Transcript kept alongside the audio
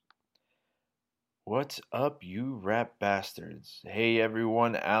What's up, you rap bastards? Hey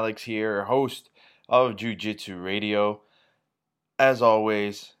everyone, Alex here, host of Jiu Jitsu Radio. As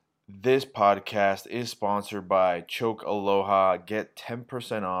always, this podcast is sponsored by Choke Aloha. Get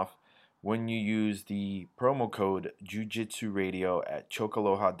 10% off when you use the promo code Jiu Jitsu Radio at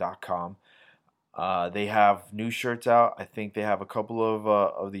chokealoha.com. They have new shirts out. I think they have a couple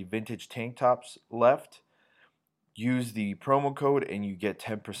of the vintage tank tops left. Use the promo code and you get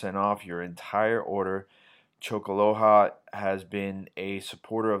 10% off your entire order. Chokaloha has been a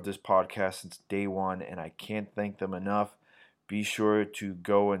supporter of this podcast since day one, and I can't thank them enough. Be sure to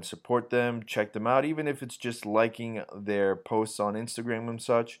go and support them, check them out, even if it's just liking their posts on Instagram and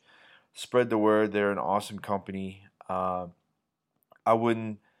such. Spread the word. They're an awesome company. I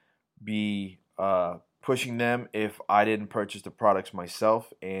wouldn't be pushing them if I didn't purchase the products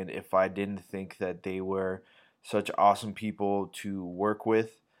myself and if I didn't think that they were such awesome people to work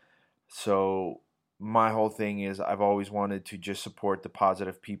with. So my whole thing is I've always wanted to just support the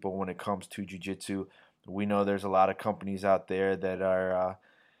positive people when it comes to jiu-jitsu. We know there's a lot of companies out there that are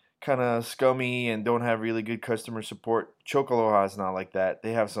kind of scummy and don't have really good customer support. Chokaloha is not like that.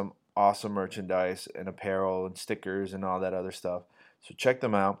 They have some awesome merchandise and apparel and stickers and all that other stuff. So check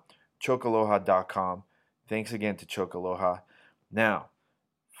them out, chokaloha.com. Thanks again to Chokaloha. Now,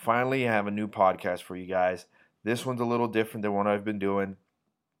 finally, I have a new podcast for you guys. This one's a little different than what I've been doing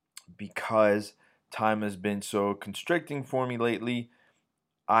because time has been so constricting for me lately.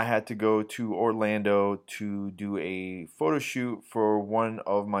 I had to go to Orlando to do a photo shoot for one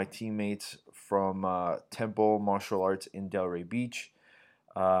of my teammates from Temple Martial Arts in Delray Beach.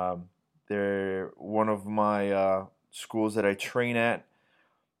 Um, they're one of my schools that I train at,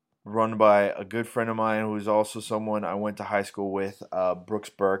 run by a good friend of mine who is also someone I went to high school with, Brooks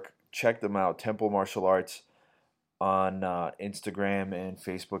Burke. Check them out, Temple Martial Arts on Instagram and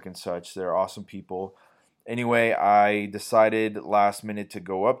Facebook and such. They're awesome people. Anyway, I decided last minute to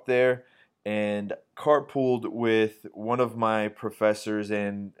go up there and carpooled with one of my professors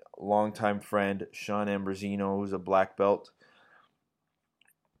and longtime friend, Sean Ambrosino, who's a black belt.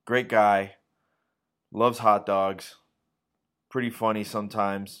 Great guy, loves hot dogs, pretty funny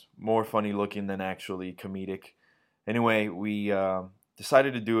sometimes, more funny looking than actually comedic. Anyway, we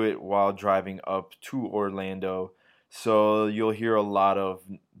decided to do it while driving up to Orlando. So you'll hear a lot of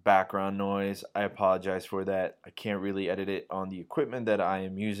background noise. I apologize for that. I can't really edit it on the equipment that I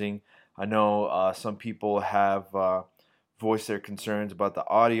am using. I know some people have voiced their concerns about the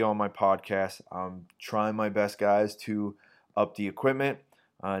audio on my podcast. I'm trying my best, guys, to up the equipment.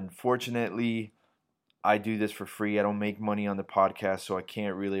 Unfortunately, I do this for free. I don't make money on the podcast, so I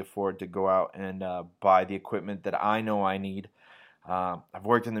can't really afford to go out and buy the equipment that I know I need. I've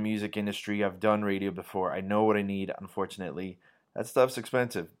worked in the music industry. I've done radio before. I know what I need. Unfortunately, that stuff's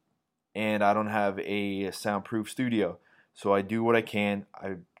expensive, and I don't have a soundproof studio. So I do what I can.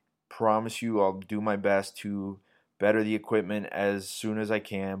 I promise you, I'll do my best to better the equipment as soon as I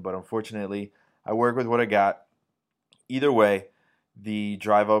can. But unfortunately, I work with what I got. Either way, the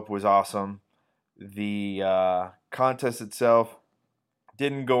drive up was awesome. The contest itself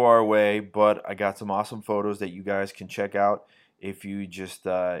didn't go our way, but I got some awesome photos that you guys can check out if you just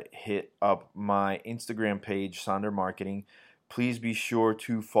hit up my Instagram page, Sonder Marketing. Please be sure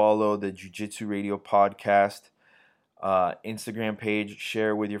to follow the Jiu Jitsu Radio podcast Instagram page.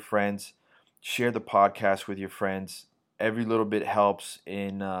 Share with your friends. Share the podcast with your friends. Every little bit helps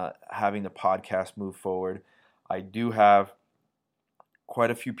in having the podcast move forward. I do have quite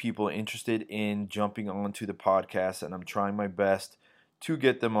a few people interested in jumping onto the podcast, and I'm trying my best to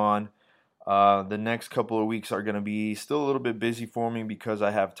get them on. The next couple of weeks are going to be still a little bit busy for me because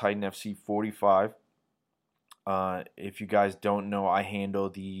I have Titan FC 45. If you guys don't know, I handle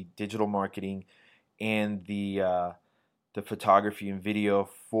the digital marketing and the photography and video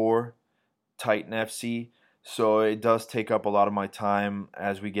for Titan FC. So it does take up a lot of my time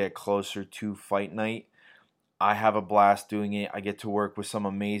as we get closer to fight night. I have a blast doing it. I get to work with some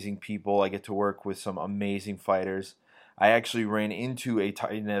amazing people. I get to work with some amazing fighters. I actually ran into a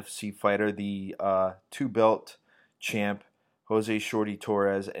Titan FC fighter, the two-belt champ, Jose Shorty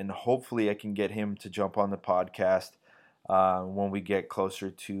Torres, and hopefully I can get him to jump on the podcast when we get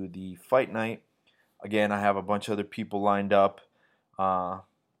closer to the fight night. Again, I have a bunch of other people lined up,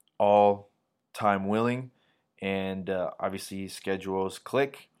 all time willing, and obviously schedules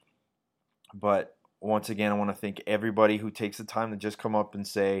click. But once again, I want to thank everybody who takes the time to just come up and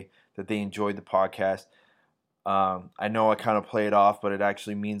say that they enjoyed the podcast. I know I kind of play it off, but it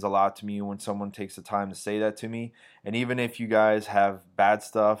actually means a lot to me when someone takes the time to say that to me. And even if you guys have bad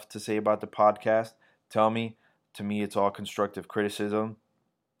stuff to say about the podcast, tell me. To me, it's all constructive criticism.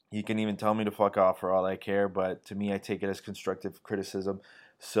 He can even tell me to fuck off for all I care, but to me, I take it as constructive criticism.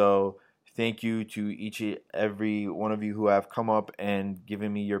 So thank you to each and every one of you who have come up and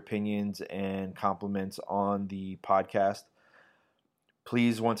given me your opinions and compliments on the podcast.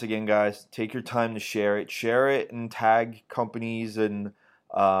 Please, once again, guys, take your time to share it. Share it and tag companies and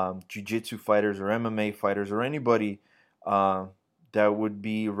jiu-jitsu fighters or MMA fighters or anybody that would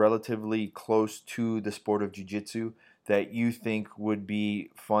be relatively close to the sport of jiu-jitsu that you think would be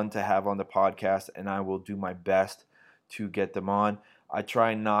fun to have on the podcast, and I will do my best to get them on. I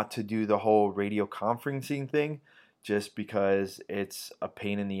try not to do the whole radio conferencing thing just because it's a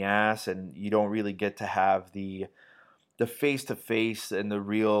pain in the ass and you don't really get to have the face-to-face and the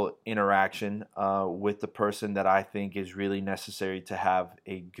real interaction with the person that I think is really necessary to have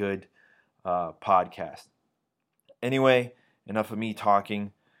a good podcast. Anyway, enough of me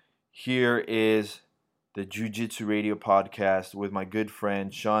talking. Here is the Jiu-Jitsu Radio podcast with my good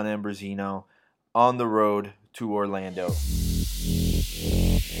friend Sean Ambrosino on the road to Orlando.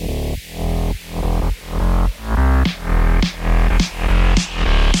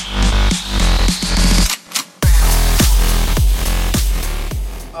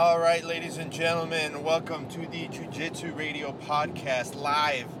 All right, ladies and gentlemen, welcome to the Jiu-Jitsu Radio podcast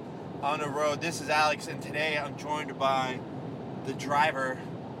live on the road. This is Alex, and today I'm joined by the driver,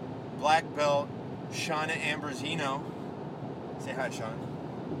 black belt, Sean Ambrosino. Say hi,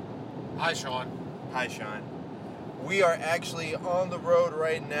 Sean. Hi, Sean. Hi, Sean. We are actually on the road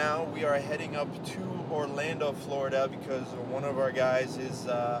right now. We are heading up to Orlando, Florida, because one of our guys is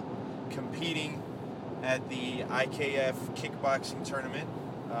competing at the IKF kickboxing tournament.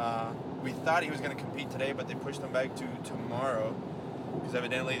 We thought he was going to compete today, but they pushed him back to tomorrow because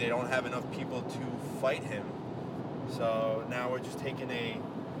evidently they don't have enough people to fight him. So now we're just taking a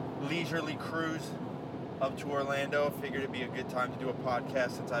leisurely cruise up to Orlando. Figured it'd be a good time to do a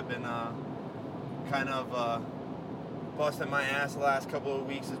podcast since I've been kind of busting my ass the last couple of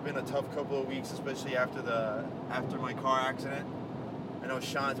weeks. It's been a tough couple of weeks, especially after my car accident. I know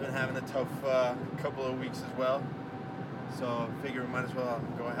Sean's been having a tough couple of weeks as well. So I figure we might as well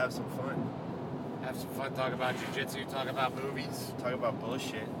go have some fun. Have some fun, talk about jiu-jitsu, talk about movies. Talk about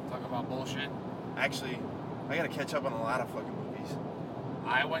bullshit. Talk about bullshit. Actually, I gotta catch up on a lot of fucking movies.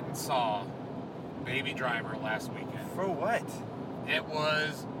 I went and saw Baby Driver last weekend. For what? It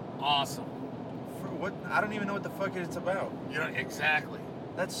was awesome. For what? I don't even know what the fuck it's about. You know, exactly.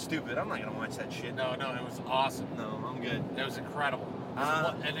 That's stupid. I'm not gonna watch that shit. No, it was awesome. No, I'm good. It was incredible.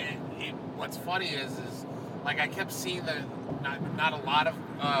 And what's funny is like I kept seeing not a lot of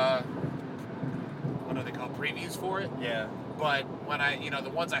what are they called, previews for it? Yeah. But when the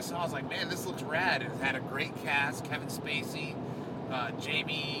ones I saw, I was like, man, this looks rad. It had a great cast: Kevin Spacey,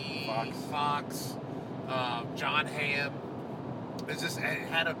 Jamie Foxx, John Hamm. It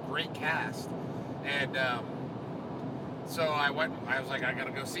had a great cast, and so I was like, I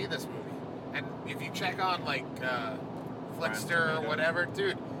gotta go see this movie. And if you check on like Flickster or whatever,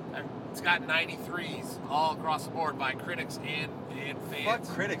 dude, it's got 93s all across the board by critics and fans. Fuck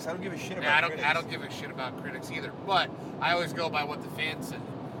critics. I don't give a shit about critics. I don't give a shit about critics either. But I always go by what the fans say.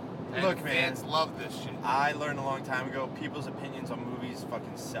 And Look, the fans love this shit. I learned a long time ago, people's opinions on movies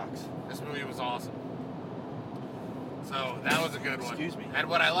fucking sucks. This movie was awesome. So that was a good one. Excuse me. And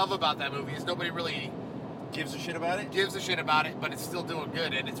what I love about that movie is nobody really Gives a shit about it? gives a shit about it, but it's still doing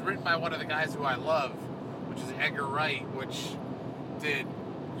good. And it's written by one of the guys who I love, which is Edgar Wright, which did,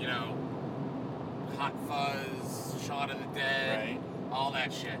 Hot Fuzz, Shaun of the Dead, Right. all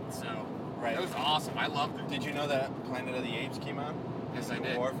that shit. So Right. it was awesome. I loved it. Did you know that Planet of the Apes came out? Yes, I The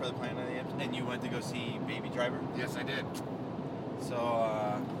did. War for the Planet of the Apes? And you went to go see Baby Driver? Yes, I did.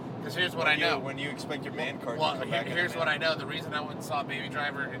 So, Because here's what I know. When you expect your man card Well, to come back here's what I know. The reason I went and saw Baby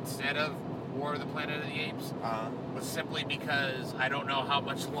Driver instead of War of the Planet of the Apes was simply because I don't know how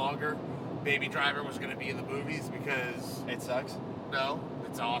much longer Baby Driver was going to be in the movies because... It sucks? No,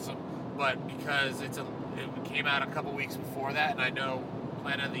 it's awesome. But because it came out a couple weeks before that, and I know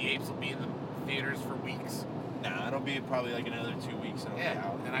Planet of the Apes will be in the theaters for weeks. Nah, it'll be probably like another 2 weeks and it'll be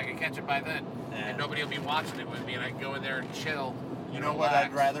out. And I can catch it by then. Yeah. And nobody will be watching it with me, and I can go in there and chill. You know what relax.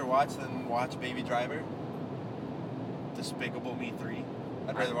 I'd rather watch than watch Baby Driver? Despicable Me 3.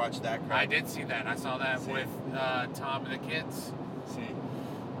 I'd rather watch that crap. I did see that. I saw that See? with Tom and the kids. See?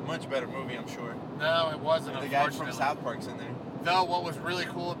 Much better movie, I'm sure. No, it wasn't, The guy unfortunately. from South Park's in there. Though, what was really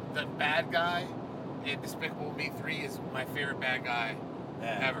cool, the bad guy in Despicable Me 3 is my favorite bad guy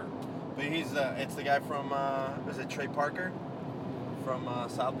ever. But he's, it's the guy from, is it Trey Parker? From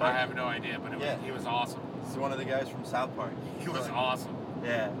South Park? I have no idea, but he was awesome. He's one of the guys from South Park. He was Like, awesome.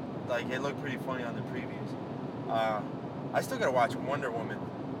 Yeah, like it looked pretty funny on the previews. I still gotta watch Wonder Woman.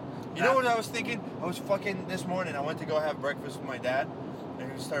 You know what I was thinking? I was fucking this morning. I went to go have breakfast with my dad,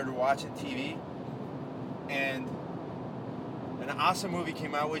 and we started watching TV, and an awesome movie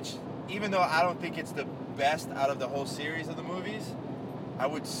came out. Which, even though I don't think it's the best out of the whole series of the movies, I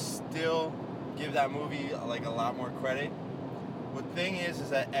would still give that movie like a lot more credit. The thing is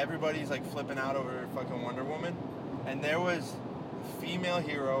that everybody's like flipping out over fucking Wonder Woman, and there was a female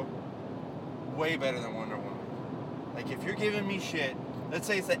hero way better than Wonder Woman. Like, if you're giving me shit, let's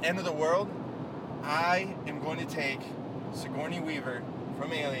say it's the end of the world, I am going to take Sigourney Weaver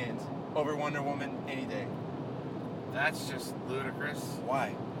from Aliens over Wonder Woman any day. That's just ludicrous.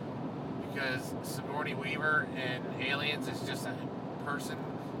 Why? Because Sigourney Weaver in Aliens is just a person,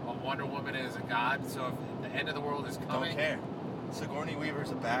 while Wonder Woman is a god. So if the end of the world is coming, Don't care. Sigourney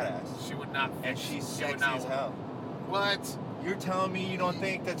Weaver's a badass. she would not. And she's she sexy would not, as hell. What? You're telling me you don't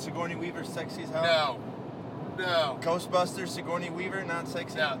think that Sigourney Weaver's sexy as hell? No. Ghostbusters, Sigourney Weaver, not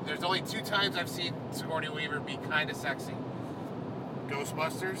sexy? No. There's only 2 times I've seen Sigourney Weaver be kind of sexy.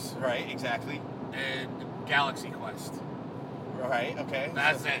 Ghostbusters Right, exactly. and Galaxy Quest. Right, okay.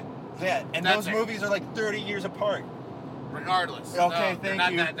 That's it. Yeah, and That's those it. movies are like 30 years apart. Regardless. Okay, no, they're thank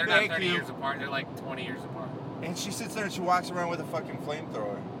not you. They're not Thank 30 you. years apart. They're like 20 years apart. And she sits there and she walks around with a fucking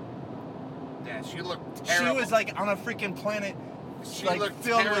flamethrower. Yeah, she looked She terrible. was like on a freaking planet She like looked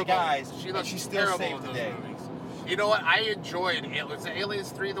filled terrible. with guys. She and looked she still terrible saved in the those day. movies. You know what? I enjoyed it. Was Aliens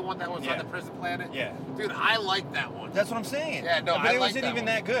 3 the one that was Yeah. on the prison planet? Yeah. Dude, I liked that one. That's what I'm saying. Yeah, no, but I it like wasn't that even one.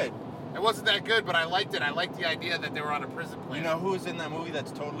 that good. It wasn't that good, but I liked it. I liked the idea that they were on a prison You planet. know who was in that movie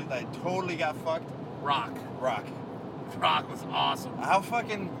that's totally got fucked? Rock. Rock. Rock was awesome. How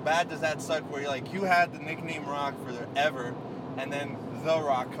fucking bad does that suck where you're like, you had the nickname Rock forever, and then The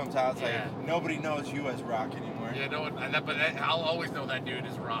Rock comes out, it's Yeah. like, nobody knows you as Rock anymore. Yeah, no one, but I'll always know that dude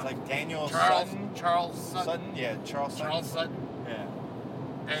is Rock. It's like Daniel Charles Sutton. Sutton. Yeah, Charles Sutton. Charles Sutton.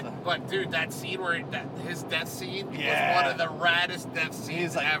 Yeah. But dude, that scene where his death scene Yeah. was one of the raddest death scenes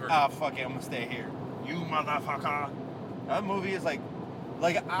He's like, ever. oh, fuck it, I'm gonna stay here. You motherfucker. That movie is like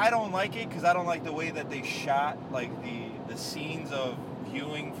I don't like it because I don't like the way that they shot, like, the scenes of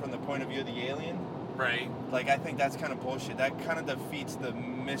viewing from the point of view of the alien. Right. Like, I think that's kind of bullshit. That kind of defeats the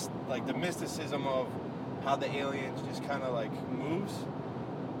mysticism of how the alien just kind of, like, moves.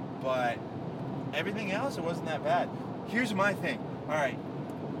 But everything else, it wasn't that bad. Here's my thing. All right.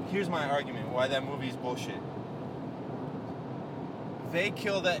 Here's my argument why that movie is bullshit. They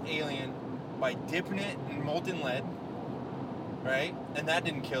kill that alien by dipping it in molten lead, right? And that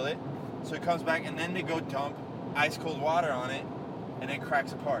didn't kill it. So it comes back, and then they go dump ice cold water on it, and it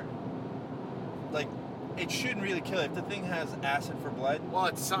cracks apart. Like, it shouldn't really kill it. If the thing has acid for blood, Well,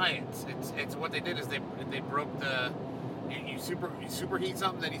 it's science. It's what they did is they broke the you superheat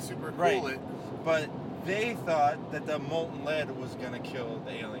something, then you super cool Right. it. but they thought that the molten lead was gonna kill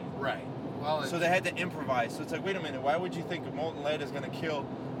the alien. Right. Well, So they had to improvise. So it's like, wait a minute, why would you think molten lead is gonna kill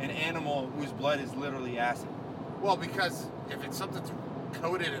an animal whose blood is literally acid? well, because if it's something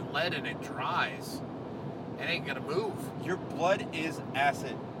coated in lead and it dries, it ain't gonna move. Your blood is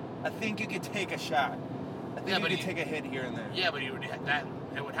acid. I think you could take a shot. I think Yeah, you but could you- take a hit here and there. Yeah, but it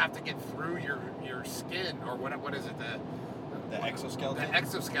would have to get through your skin or what is it The exoskeleton. the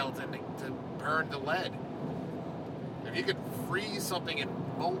exoskeleton to burn the lead. If you could freeze something in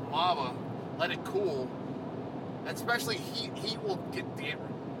molten lava, let it cool, especially heat will get the.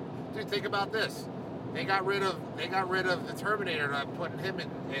 Dude, think about this. They got rid of the Terminator by putting him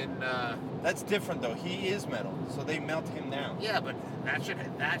in. That's different though. He is metal, so they melt him down. Yeah, but that should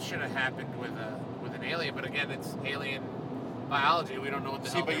have happened with an alien. But again, it's alien biology. We don't know what the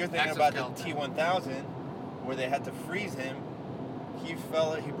See, hell but the you're thinking about the exoskeleton- T-1000, where they had to freeze him. He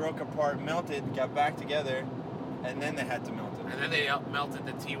broke apart, melted, got back together, and then they had to melt him. And then they melted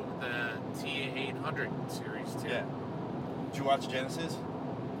the T-800 series too. Yeah. Did you watch Genesis?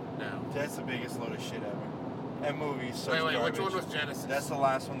 No. That's the biggest load of shit ever. That movie's such Wait, garbage. which one was Genesis? That's the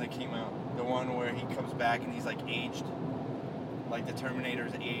last one that came out. The one where he comes back and he's like aged. Like the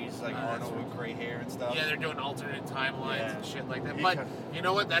Terminator's aged, like Oh, that's Arnold with gray hair and stuff. Yeah, they're doing alternate timelines Yeah. and shit like that. You But can- you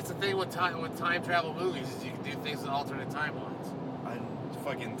know what? That's the thing with time travel movies is you can do things with alternate timelines.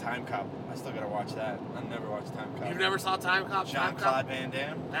 Fucking Time Cop. I still gotta watch that. I've never watched Time Cop. You've never saw Time Cop? Time Jean-Claude Cop? Van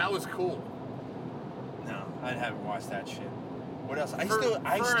Damme? That was cool. No, I haven't watched that shit. What else? I For still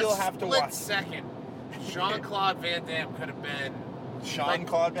a have to split watch second, Jean-Claude Van Damme could have been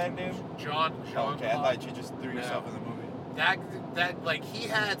Jean-Claude Van Damme. Jean. Oh, okay, I thought you just threw yourself in the movie. That like he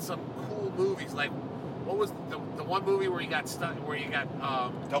had some cool movies. Like what was the one movie where he got stuck? Where you got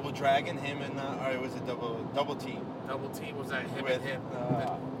Double Dragon, him and or it was a double team double team? Was that him with and him?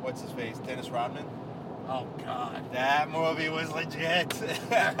 what's his face, Dennis Rodman. Oh, God. That movie was legit.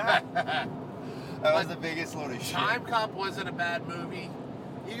 That was the biggest load of shit. Time Cop wasn't a bad movie.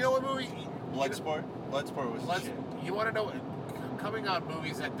 You know what movie? Bloodsport? Bloodsport was shit. You want to know, coming on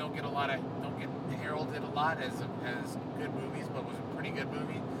movies that don't get heralded a lot as good movies, but was a pretty good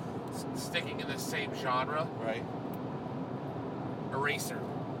movie, sticking in the same genre. Right. Eraser.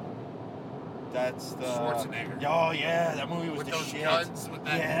 That's the Schwarzenegger. Oh yeah, that movie was with the those shit. Guns, with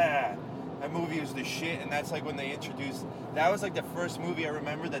that. Yeah, that movie was the shit, and that's like when they introduced. That was like the first movie I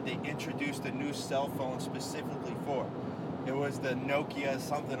remember that they introduced a new cell phone specifically for. It was the Nokia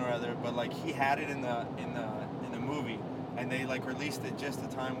something or other, but like he had it in the movie, and they like released it just in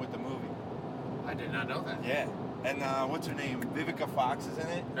time with the movie. I did not know that. Yeah, and what's her name? Vivica Fox is in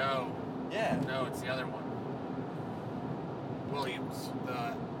it. No. Yeah. No, it's the other one. Williams.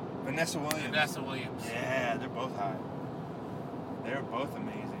 Vanessa Williams. Vanessa Williams. Yeah, they're both hot. They're both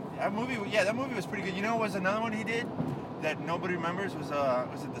amazing. That movie was pretty good. You know, was another one he did that nobody remembers was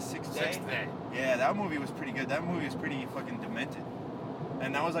it The Sixth Day? Sixth Day. Yeah, that movie was pretty good. That movie was pretty fucking demented,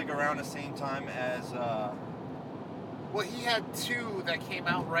 and that was like around the same time as. Well, he had two that came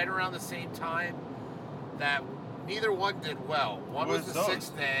out right around the same time that neither one did well. One was The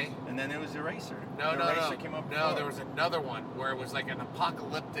Sixth Day. And then it was Eraser. No. Came up no, before. there was another one where it was like an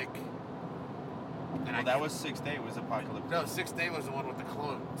apocalyptic. Well, that was Sixth Day. Was apocalyptic. No, Sixth Day was the one with the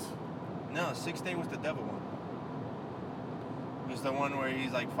clones. No, Sixth Day was the devil one. It was the one where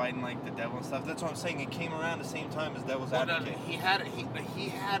he's like fighting like the devil and stuff. That's what I'm saying. It came around the same time as Devil's Advocate. No, he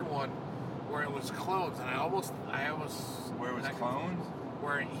had one where it was clones, and I almost. Where it was clones?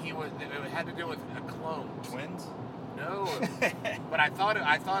 Where it had to do with a clone. Twins? No, but I thought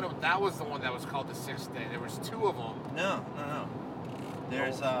that was the one that was called The Sixth Day. There was two of them. No.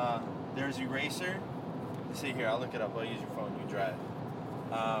 There's Eraser. Let's see here. I'll look it up. I'll use your phone. You drive.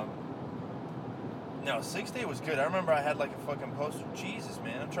 No, Sixth Day was good. I remember I had like a fucking poster. Jesus,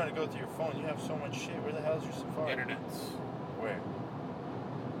 man. I'm trying to go through your phone. You have so much shit. Where the hell is your Safari? Internets. Where?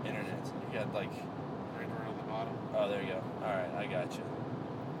 Internet. You got like. Right around the bottom. Oh, there you go. All right, I got you.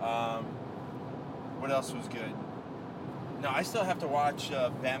 What else was good? No, I still have to watch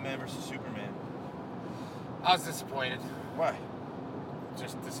Batman vs Superman. I was disappointed. Why?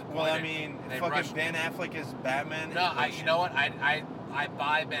 Just disappointed. Well, I mean, fucking Ben Affleck as Batman. No, you know what? I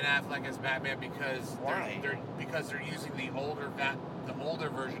buy Ben Affleck as Batman because why? They're using the older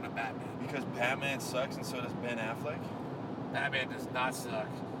version of Batman. Because Batman sucks, and so does Ben Affleck. Batman does not suck.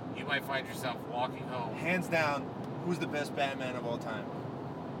 You might find yourself walking home. Hands down, who's the best Batman of all time?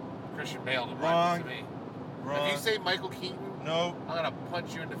 Christian Bale. Wrong. To me. Wrong. If you say Michael Keaton, no, I'm gonna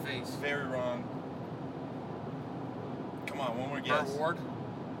punch you in the face. Very wrong. Come on, one more guess. Burt Ward.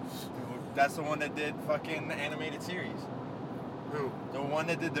 That's the one that did fucking the animated series. Who? The one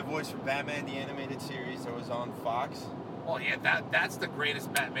that did the voice for Batman, the animated series that was on Fox. Oh yeah, that's the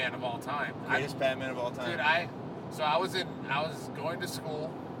greatest Batman of all time. Greatest Batman of all time. Dude, I was going to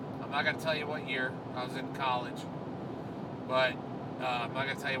school. I'm not gonna tell you what year. I was in college, but I'm not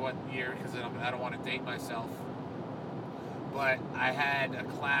gonna tell you what year because I don't want to date myself. But I had a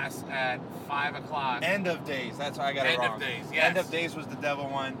class at 5 o'clock. End of Days. That's why I got it wrong. End of Days. Yes. End of Days was the devil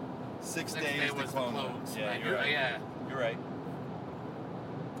one. Sixth Day was the clone one. Yeah, you're right. Yeah. You're right.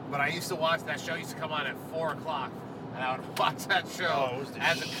 But I used to watch that show. Used to come on at 4 o'clock, and I would watch that show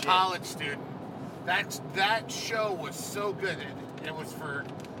as a college student. That show was so good. It was for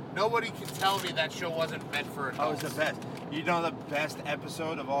nobody can tell me that show wasn't meant for adults. Oh, it was the best. You know the best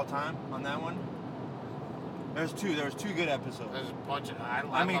episode of all time on that one? There was two good episodes. There's a bunch of.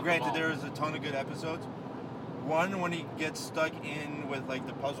 I mean, love granted, them all. there was a ton of good episodes. One when he gets stuck in with like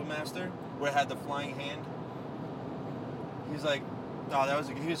the Puzzle Master, where it had the flying hand. He's like, no,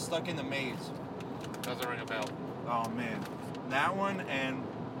 he was stuck in the maze. Doesn't ring a bell. Oh man, that one and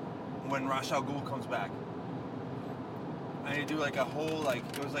when Ra's al Ghul comes back. And you do like a whole it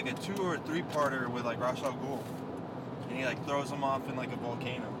was like a 2 or 3 parter with like Ra's al Ghul, and he like throws him off in like a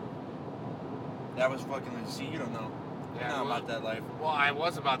volcano. That was fucking like, see, you don't know. Yeah, You're not about that life. Well, I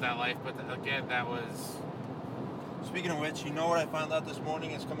was about that life, but again, that was. Speaking of which, you know what I found out this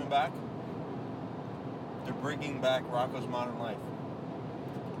morning is coming back? They're bringing back Rocko's Modern Life.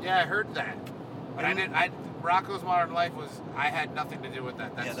 Yeah, I heard that, but Rocko's Modern Life I had nothing to do with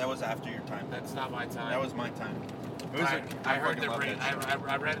that. That was after your time. That's not my time. That was my time. I heard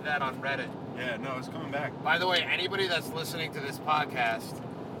I read that on Reddit. Yeah, no, it's coming back. By the way, anybody that's listening to this podcast,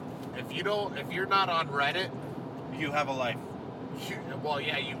 if you're not on Reddit, you have a life.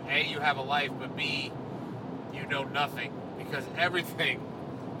 You have a life, but B, you know nothing because everything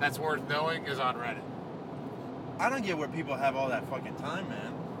that's worth knowing is on Reddit. I don't get where people have all that fucking time,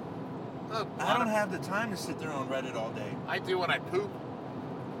 man. I don't have the time to sit there on Reddit all day. I do when I poop.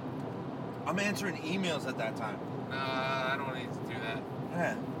 I'm answering emails at that time. I don't need to do that.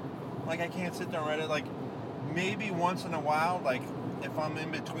 Yeah. Like, I can't sit there on Reddit. Like, maybe once in a while, like, if I'm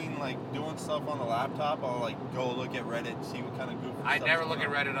in between, like, doing stuff on the laptop, I'll, like, go look at Reddit and see what kind of goofy I stuff's never going look at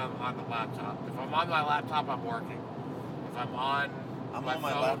on. Reddit on the laptop. If I'm on my laptop, I'm working. If I'm on I'm my on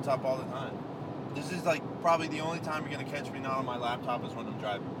my phone, laptop all the time. This is, like, probably the only time you're going to catch me not on my laptop is when I'm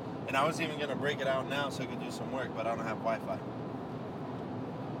driving. And I was even going to break it out now so I could do some work, but I don't have Wi-Fi.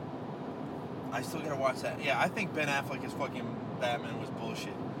 I still got to watch that. Yeah, I think Ben Affleck's fucking Batman was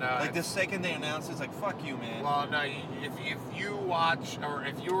bullshit. No, Like, the second they announced it, it's like, fuck you, man. Well, no. If you watch, or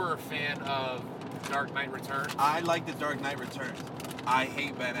if you were a fan of Dark Knight Returns, I like The Dark Knight Returns. I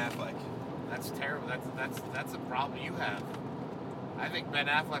hate Ben Affleck. that's terrible. That's a problem you have. I think Ben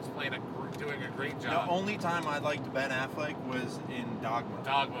Affleck's doing a great The job. only time I liked Ben Affleck was in Dogma.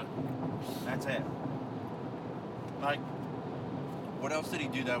 Dogma. That's it. Like, what else did he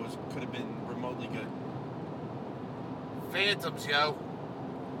do that could have been remotely good? Phantoms, yo.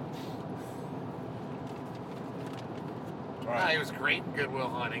 All He right. was great in Good Will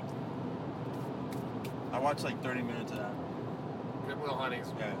Hunting. I watched like 30 minutes of that. Good Will Hunting's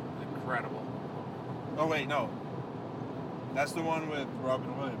Yeah. incredible. Oh wait, no. That's the one with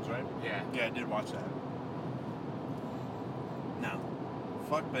Robin Williams, right? Yeah. Yeah, I did watch that. No.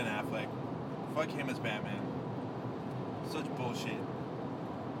 Fuck Ben Affleck. Fuck him as Batman. Such bullshit.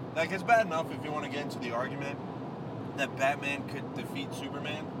 Like, it's bad enough if you want to get into the argument that Batman could defeat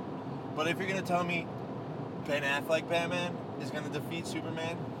Superman. But if you're going to tell me Ben Affleck Batman is going to defeat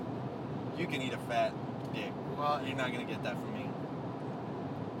Superman, you can eat a fat dick. Well, You're not going to get that from me.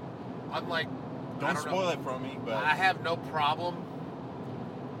 unlike Don't know. spoil it for me, but... I have no problem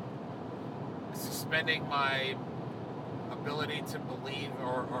suspending my ability to believe,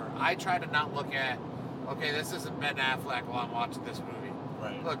 or I try to not look at, okay, this isn't Ben Affleck while I'm watching this movie.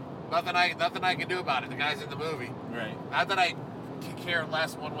 Right. Look, nothing I can do about it. The guy's in the movie. Right. Not that I can care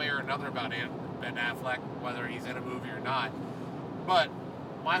less one way or another about Ben Affleck, whether he's in a movie or not. But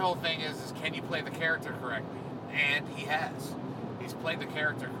my whole thing is can you play the character correctly? And he has. He's played the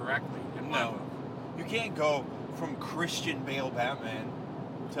character correctly. In my No. book. You can't go from Christian Bale Batman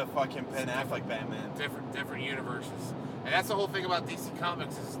to fucking Ben Affleck Batman. Different universes. And that's the whole thing about DC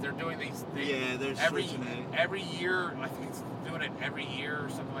Comics is they're doing these. Yeah, they're every switching it. every year. I think it's doing it every year or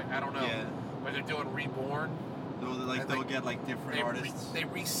something like I don't know. Yeah. Where they're doing Reborn. They'll get like different artists. They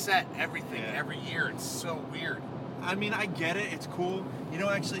reset everything Yeah. every year. It's so weird. I mean, I get it. It's cool. You know,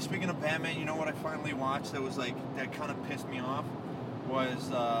 actually, speaking of Batman, you know what I finally watched that was like that kind of pissed me off was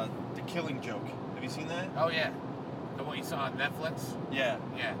The Killing Joke. Have you seen that? Oh yeah, the one you saw on Netflix. Yeah.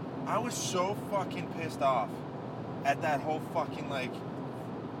 Yeah. I was so fucking pissed off at that whole fucking like,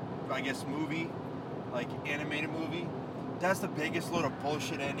 I guess movie, like animated movie. That's the biggest load of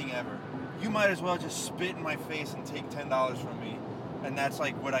bullshit ending ever. You might as well just spit in my face and take $10 from me, and that's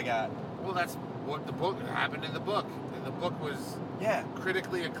like what I got. Well, that's what the book happened in the book. And the book was Yeah.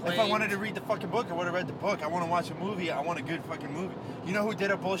 critically acclaimed. If I wanted to read the fucking book, I would have read the book. I want to watch a movie. I want a good fucking movie. You know who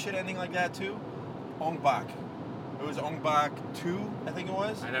did a bullshit ending like that too? Ong Bak. It was Ong Bak 2, I think it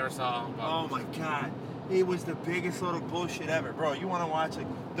was. I never saw him. Oh my god. It was the biggest load of bullshit ever. Bro, you want to watch it?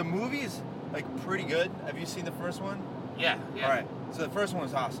 The movie is like pretty good. Have you seen the first one? Yeah. Yeah. Alright. So the first one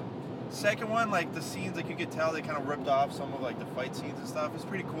was awesome. Second one, like the scenes, like you could tell they kind of ripped off some of like the fight scenes and stuff. It's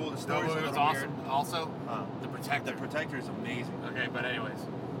pretty cool. The The story's a movie was little awesome. weird. Also, Huh. The Protector. The Protector is amazing. Okay, but anyways.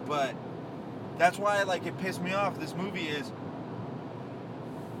 But that's why like it pissed me off. This movie is.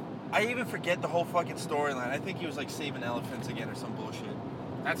 I even forget the whole fucking storyline. I think he was like saving elephants again or some bullshit.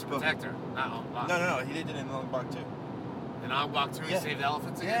 That's the Protector, not Ong Bak. No, he did it in Ong Bak too. In Ong Bak 2, he Yeah. saved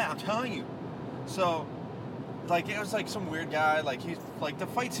elephants again? Yeah, I'm telling you. So, like, it was like some weird guy. Like, he's like the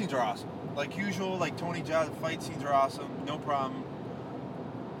fight scenes are awesome. Like usual, like Tony Jaa, the fight scenes are awesome. No problem.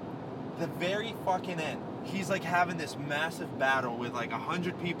 The very fucking end, he's like having this massive battle with like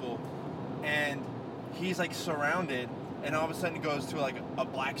 100 people, and he's like surrounded, and all of a sudden it goes to like a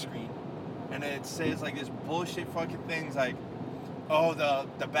black screen, and it says like this bullshit fucking things like, oh,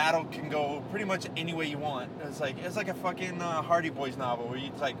 the battle can go pretty much any way you want. It's like a fucking Hardy Boys novel where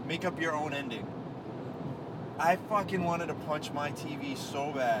you like make up your own ending. I fucking wanted to punch my TV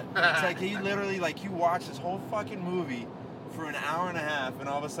so bad. It's like he literally like you watch this whole fucking movie for an hour and a half, and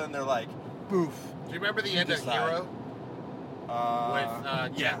all of a sudden they're like, boof. Do you remember the You end of decide. Hero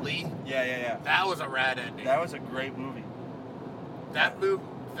with Jet yeah. Li? Yeah. That was a rad ending. That was a great movie. That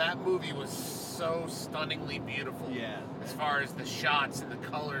movie was so stunningly beautiful. Yeah. As far as the shots and the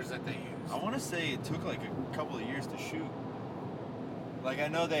colors that they used. I want to say it took like a couple of years to shoot. Like, I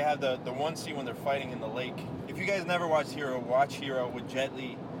know they have the one scene when they're fighting in the lake. If you guys never watched Hero, watch Hero with Jet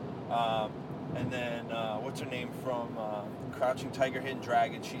Li. And then, what's her name from Crouching Tiger, Hidden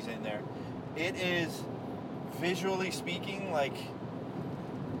Dragon? She's in there. It is, visually speaking, like,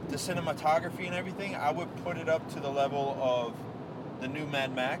 the cinematography and everything, I would put it up to the level of the new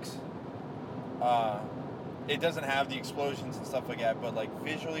Mad Max. It doesn't have the explosions and stuff like that, but, like,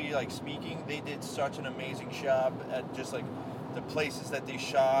 visually, like, speaking, they did such an amazing job at just, like, the places that they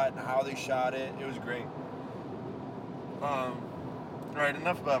shot and how they shot it. It was great. Alright,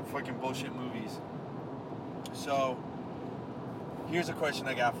 enough about fucking bullshit movies. So, here's a question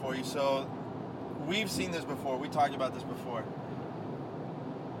I got for you. So, we've seen this before. We talked about this before.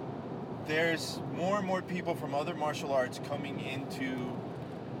 There's more and more people from other martial arts coming into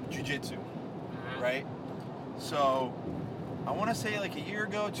jiu-jitsu, right? So, I want to say like a year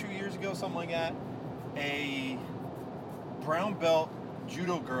ago, 2 years ago, something like that, a brown belt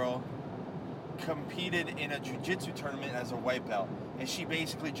judo girl competed in a jiu-jitsu tournament as a white belt, and she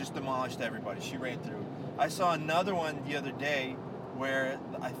basically just demolished everybody. She ran through. I saw another one the other day where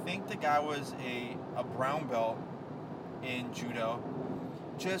I think the guy was a brown belt in judo,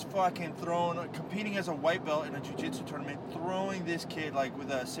 just fucking competing as a white belt in a jiu-jitsu tournament, throwing this kid like with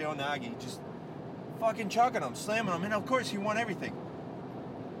a seonagi, just fucking chucking him, slamming him, and of course he won everything.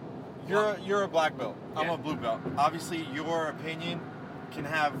 You're a black belt. I'm a blue belt. Obviously, your opinion can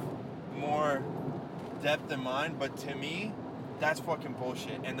have more depth than mine, but to me, that's fucking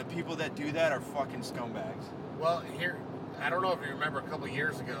bullshit. And the people that do that are fucking scumbags. Well, here, I don't know if you remember a couple of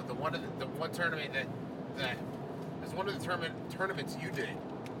years ago, the one tournament that was one of the tournaments you did.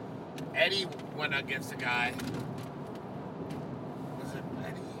 Eddie went against a guy. Was it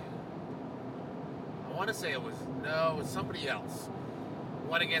Eddie? I want to say it was somebody else.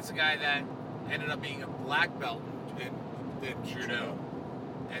 Went against a guy that ended up being a black belt in judo.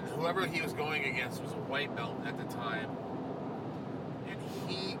 And whoever he was going against was a white belt at the time. And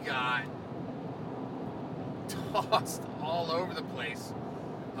he got tossed all over the place.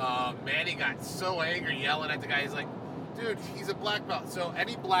 Manny got so angry, yelling at the guy. He's like, dude, he's a black belt. So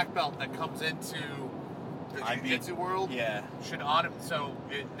any black belt that comes into the jiu-jitsu world should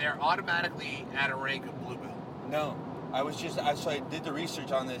they're automatically at a rank of blue belt. No. I did the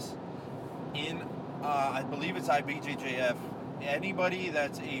research on this. In, I believe it's IBJJF, anybody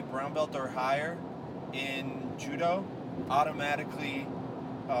that's a brown belt or higher in judo automatically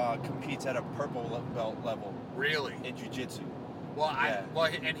competes at a purple belt level. Really? In jiu-jitsu. Well,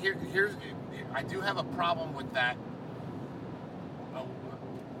 here's I do have a problem with that.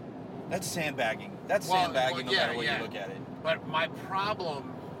 That's sandbagging. That's sandbagging no matter what you look at it. But my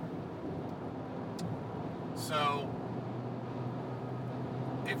problem, so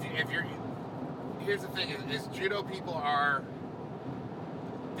if you're, here's the thing: is judo people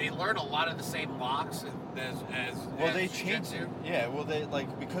they learn a lot of the same locks as they jiu-jitsu. changed it. Yeah, well, they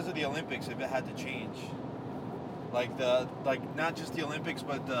because of the Olympics, it had to change. Not just the Olympics,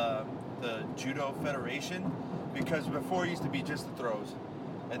 but the Judo Federation, because before it used to be just the throws,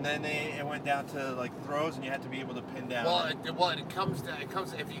 and then it went down to like throws, and you had to be able to pin down. It comes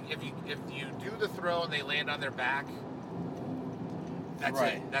if you do the throw and they land on their back. That's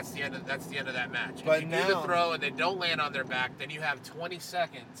right. It. That's the end of that match. But if you do the throw and they don't land on their back, then you have 20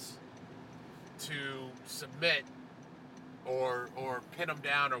 seconds to submit or pin them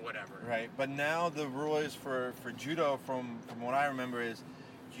down or whatever. Right. But now the rule is for judo, from what I remember, is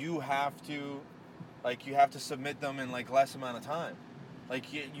you have to submit them in like less amount of time.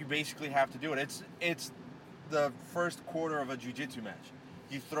 Like you basically have to do it. It's the first quarter of a jiu-jitsu match.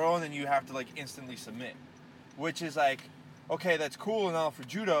 You throw and then you have to like instantly submit, which is like, okay, that's cool and all for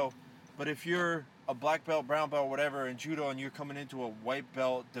judo, but if you're a black belt, brown belt, whatever in judo, and you're coming into a white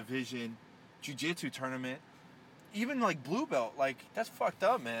belt division jiu-jitsu tournament, even like blue belt, like that's fucked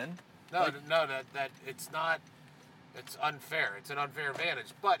up, man. That it's not. It's unfair. It's an unfair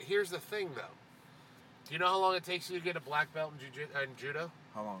advantage. But here's the thing, though. Do you know how long it takes you to get a black belt in judo?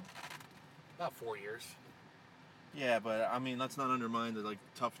 How long? About 4 years. Yeah, but I mean, let's not undermine the like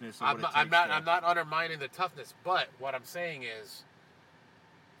toughness of what it takes. I'm not undermining the toughness, but what I'm saying is,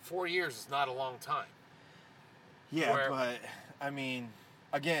 4 years is not a long time. Yeah, but I mean,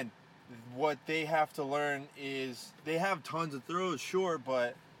 again, what they have to learn is they have tons of throws, sure,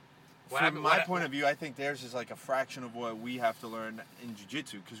 but from my point of view, I think theirs is like a fraction of what we have to learn in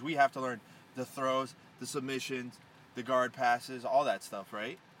jiu-jitsu, because we have to learn the throws, the submissions, the guard passes, all that stuff,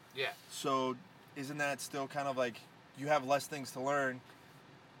 right? Yeah. So isn't that still kind of like you have less things to learn?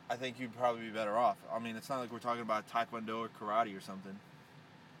 I think you'd probably be better off. I mean, it's not like we're talking about Taekwondo or karate or something.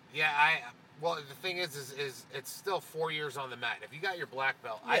 Yeah, Well, the thing is it's still 4 years on the mat. If you got your black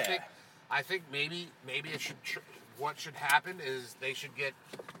belt, Yeah. I think maybe it should. What should happen is they should get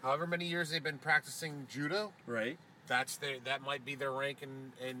however many years they've been practicing judo. Right. That might be their rank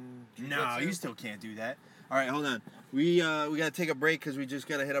in No, jiu-jitsu. you still can't do that. All right, hold on. We got to take a break because we just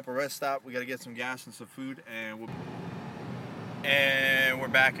got to hit up a rest stop. We got to get some gas and some food, and we're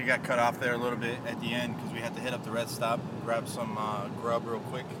back. It got cut off there a little bit at the end because we had to hit up the rest stop, grab some grub real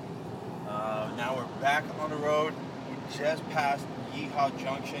quick. Now we're back on the road. We just passed Yeehaw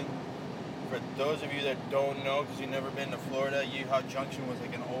Junction. For those of you that don't know, because you've never been to Florida, Yeehaw Junction was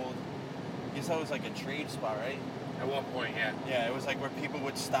like an old, I guess that was like a trade spot, right? At one point, yeah. Yeah, it was like where people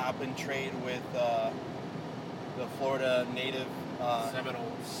would stop and trade with the Florida native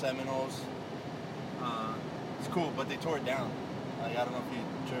Seminoles. It's cool, but they tore it down. Like, I don't know if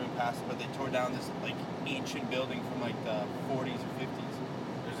you've driven past it, but they tore down this like ancient building from like the 40s or 50s.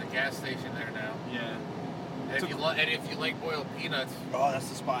 There's a gas station there now. Yeah. And if you like boiled peanuts, Oh, that's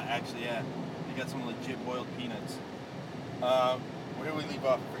the spot actually. Yeah, they got some legit boiled peanuts. Where did we leave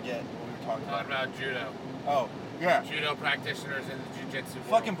off? I forget what we were talking about. talking about judo. Oh, yeah. Judo practitioners in the jiu-jitsu world.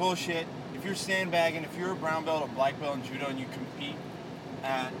 Fucking bullshit. If you're sandbagging, if you're a brown belt or black belt in judo and you compete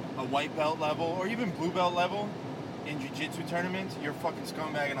at a white belt level or even blue belt level in jiu-jitsu tournaments, you're a fucking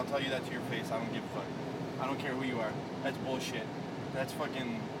scumbag, and I'll tell you that to your face. I don't give a fuck. I don't care who you are. That's bullshit. That's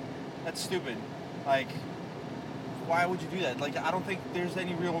stupid. Like, why would you do that? Like, I don't think there's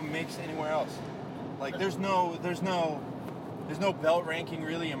any real mix anywhere else. Like, there's no belt ranking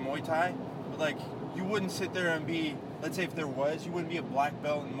really in Muay Thai. But like, you wouldn't sit there and be, let's say if there was, you wouldn't be a black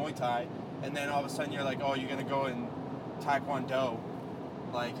belt in Muay Thai, and then all of a sudden you're like, oh, you're gonna go in Taekwondo,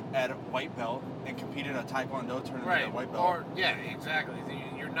 like at a white belt and compete in a Taekwondo tournament Right. at a white belt. Or yeah, exactly.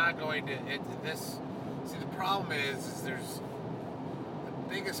 You're not going to this. See, the problem is there's the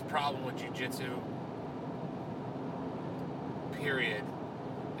biggest problem with jiu-jitsu. Period.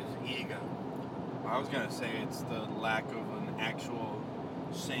 Is ego. I was gonna say it's the lack of an actual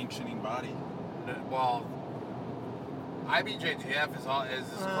sanctioning body. Well, IBJJF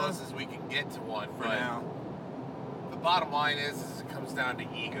is as close as we can get to one. For but now. the bottom line is it comes down to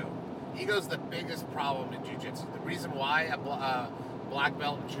ego. Ego's the biggest problem in jiu-jitsu. The reason why a black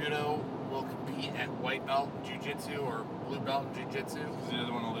belt in judo will compete at white belt in jiu-jitsu or blue belt in jiu-jitsu Because he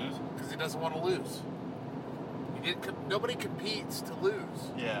doesn't want to lose? because he doesn't want to lose. Nobody competes to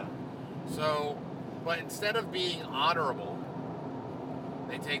lose. Yeah. So, but instead of being honorable,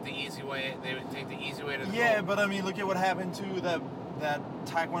 they take the easy way. They would take the easy way to the Yeah, goal. but I mean, look at what happened to that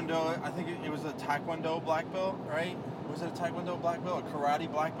Taekwondo. I think it was a Taekwondo black belt, right? Was it a Taekwondo black belt, a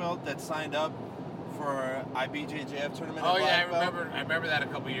karate black belt that signed up for IBJJF tournament? Oh at yeah, black belt? I remember that a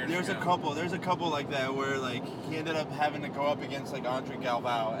couple years There's ago. a couple like that where like he ended up having to go up against like Andre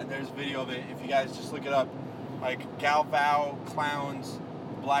Galvao, and there's video of it. If you guys just look it up, like Galvao clowns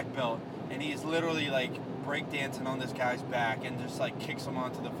black belt, and he's literally like breakdancing on this guy's back and just like kicks him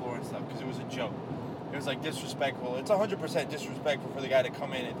onto the floor and stuff because it was a joke. It was like disrespectful. It's 100% disrespectful for the guy to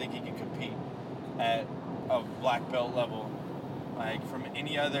come in and think he can compete at a black belt level, like from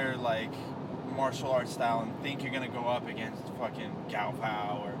any other like martial arts style, and think you're gonna go up against fucking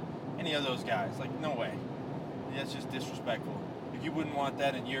Galvao or any of those guys. Like, no way. That's just disrespectful. If you wouldn't want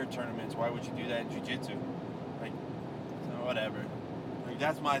that in your tournaments, why would you do that in jiu-jitsu? Like, so whatever. Like,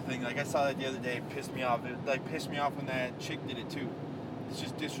 that's my thing. Like, I saw that the other day. It pissed me off. It like pissed me off when that chick did it too. It's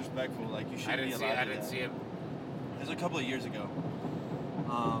just disrespectful. Like, you shouldn't be allowed to do that. I didn't see him. It was a couple of years ago.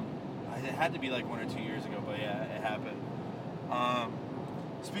 It had to be like 1 or 2 years ago, but yeah, it happened.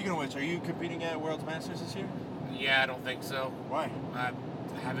 Speaking of which, are you competing at World's Masters this year? Yeah, I don't think so. Why? I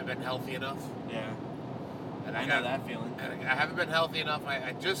haven't been healthy enough. Yeah, And I know that feeling. And I haven't been healthy enough.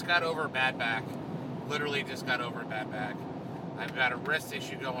 I just got over a bad back. Literally just got over a bad back. I've got a wrist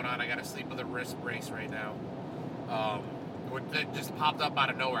issue going on. I got to sleep with a wrist brace right now. It just popped up out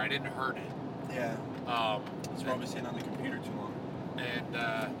of nowhere. I didn't hurt it. Yeah. It's probably sitting on the computer too long.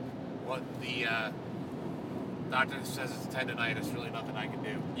 And what the doctor says it's tendonitis. Really nothing I can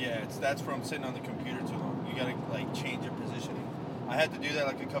do. Yeah, that's from sitting on the computer too long. You gotta like change your positioning. I had to do that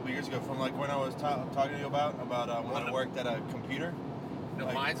like a couple years ago, from like when I was talking to you about when I worked at a computer. No,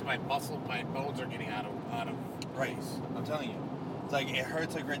 Like- my bones are getting out of Right. place. I'm telling you, it's like it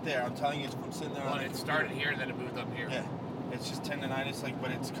hurts like right there. I'm telling you, it's from sitting there. Well, on the it computer. started here, then it moved up here. Yeah, it's just tendonitis, like,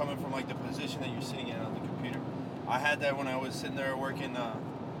 but it's coming from like the position that you're sitting in on the computer. I had that when I was sitting there working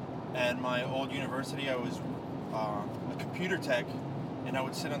at my old university. I was a computer tech, and I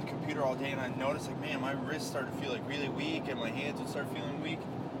would sit on the computer all day, and I noticed like, man, my wrists started to feel like really weak, and my hands would start feeling weak,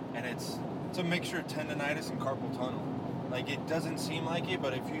 and it's a mixture of tendonitis and carpal tunnel. Like, it doesn't seem like it,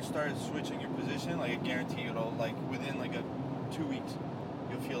 but if you start switching your position, like, I guarantee it'll, like, within, like, 2 weeks,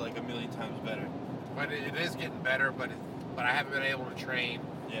 you'll feel, like, a million times better. But it is getting better, but I haven't been able to train.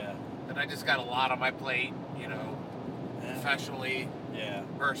 Yeah. And I just got a lot on my plate, you know, professionally,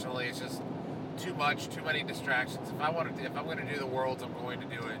 personally. It's just too much, too many distractions. If I'm going to do the Worlds, I'm going to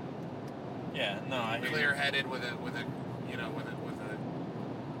do it. Yeah, no, I hear clear-headed with a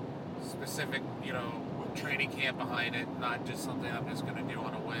specific, you know, training camp behind it, not just something I'm just going to do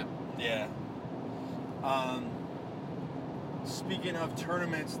on a whim. Yeah. Speaking of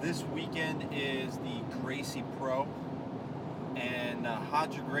tournaments, this weekend is the Gracie Pro, and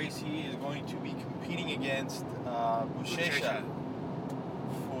Roger Gracie is going to be competing against Buchecha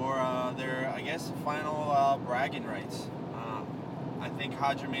for their, I guess, final bragging rights. I think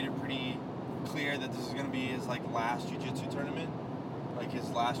Roger made it pretty clear that this is going to be his like last jiu-jitsu tournament, like his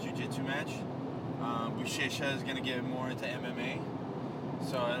last jiu-jitsu match. Buchecha is going to get more into MMA,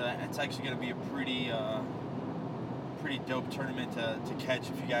 so it's actually going to be a pretty dope tournament to catch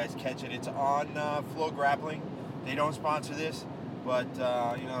if you guys catch it. It's on Flow Grappling. They don't sponsor this, but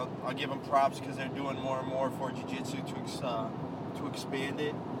you know, I'll give them props because they're doing more and more for jiu-jitsu to expand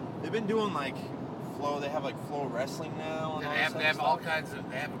it. They've been doing like Flow. They have like Flow Wrestling now. And they have all kinds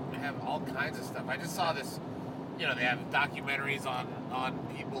of stuff. I just saw this. You know, they have documentaries on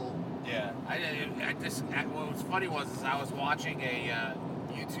people. Yeah. What was funny was I was watching a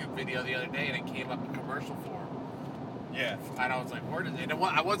YouTube video the other day and it came up a commercial for him. Yeah. And I was like, where did it? And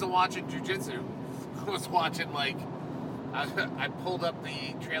I wasn't watching jiu-jitsu. I was watching like I pulled up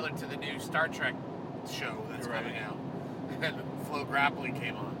the trailer to the new Star Trek show that's coming out, and Flow Grappling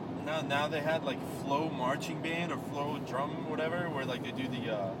came on. Now they had like Flow Marching Band or Flow Drum, whatever, where like they do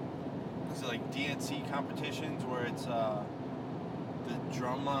the like DNC competitions where it's the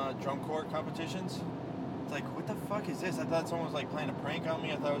drum corps competitions. It's like, what the fuck is this? I thought someone was like playing a prank on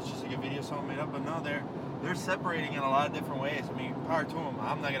me. I thought it was just like a video someone made up, but no, they're separating in a lot of different ways. I mean, power to them.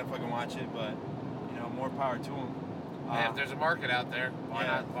 I'm not gonna fucking watch it, but you know, more power to them. If there's a market out there, why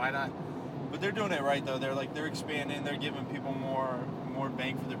not? Why not? But they're doing it right though. They're expanding. They're giving people more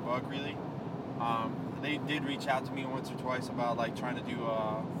bang for their buck, really. They did reach out to me once or twice about like trying to do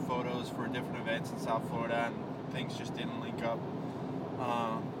photos for different events in South Florida, and things just didn't link up.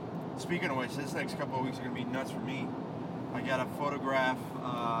 Speaking of which, this next couple of weeks are gonna be nuts for me. I got to photograph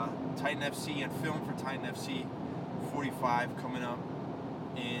Titan FC and film for Titan FC 45 coming up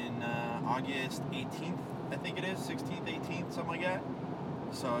in August 18th, I think it is, 16th, 18th, something like that.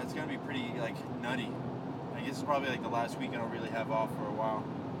 So it's going to be pretty, like, nutty. I guess it's probably, like, the last weekend I'll really have off for a while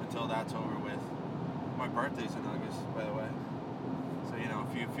until that's over with. My birthday's in August, by the way. So, you know,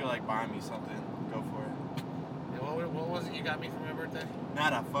 if you feel like buying me something, go for it. What was it you got me for my birthday?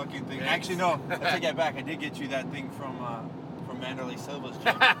 Not a fucking thing. Actually, no. I take that back. I did get you that thing from Vanderlei Silva's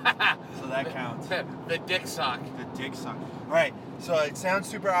gym. So that counts. The dick sock. The dick sock. Right. So it sounds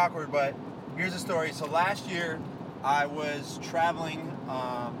super awkward, but here's the story. So last year, I was traveling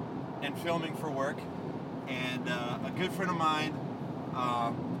and filming for work, and a good friend of mine,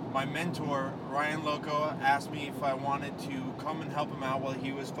 my mentor, Ryan Loco, asked me if I wanted to come and help him out while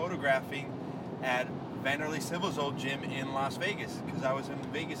he was photographing at Vanderlei Silva's old gym in Las Vegas, because I was in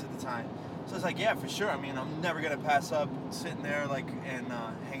Vegas at the time. So I was like, yeah, for sure. I mean, I'm never gonna pass up sitting there like and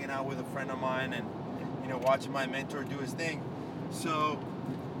hanging out with a friend of mine and, you know, watching my mentor do his thing. So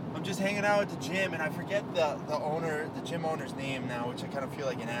I'm just hanging out at the gym, and I forget the gym owner's name now, which I kind of feel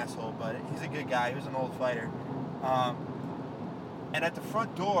like an asshole, but he's a good guy. He was an old fighter. And at the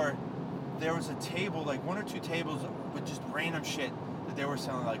front door, there was a table, like one or two tables with just random shit that they were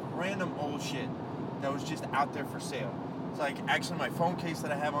selling, like random old shit that was just out there for sale. It's like actually my phone case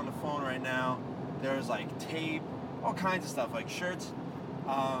that I have on the phone right now. There's like tape, all kinds of stuff, like shirts.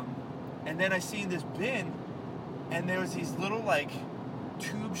 And then I seen this bin, and there was these little like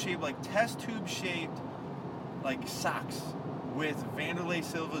tube-shaped, like test tube-shaped, like socks with Vanderlei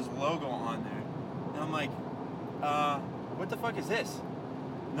Silva's logo on there. And I'm like, what the fuck is this?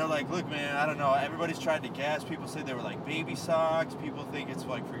 And they're like, look, man, I don't know. Everybody's tried to guess. People say they were like baby socks. People think it's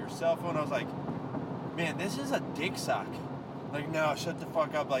like for your cell phone. I was like, man, this is a dick sock. Like, no, shut the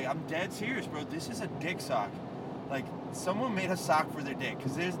fuck up. Like, I'm dead serious, bro. This is a dick sock. Like, someone made a sock for their dick,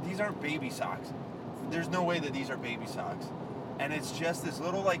 because these aren't baby socks. There's no way that these are baby socks. And it's just this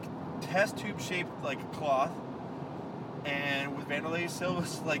little, like, test tube shaped, like, cloth, and with Vanderlei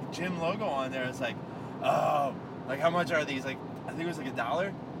Silva's, like, gym logo on there. It's like, oh, like, how much are these? Like, I think it was like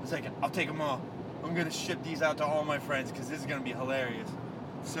 $1. It's like, I'll take them all. I'm going to ship these out to all my friends, because this is going to be hilarious.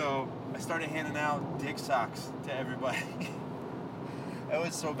 So I started handing out dick socks to everybody. It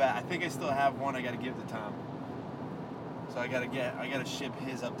was so bad. I think I still have one I got to give to Tom. So I gotta ship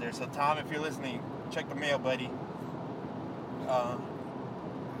his up there. So Tom, if you're listening, check the mail, buddy.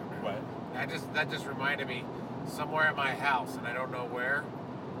 What? That just reminded me, somewhere at my house, and I don't know where.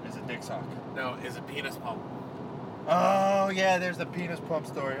 Is a dick sock. No, is a penis pump. Oh yeah, there's the penis pump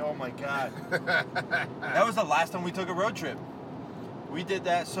story. Oh my god. That was the last time we took a road trip. We did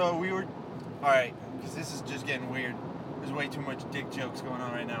that, so we were, alright, because this is just getting weird. There's way too much dick jokes going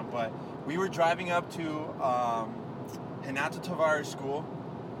on right now, but we were driving up to Renato Tavares School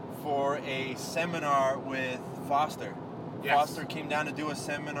for a seminar with Foster. Yes. Foster came down to do a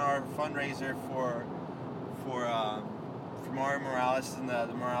seminar fundraiser for Mario Morales and the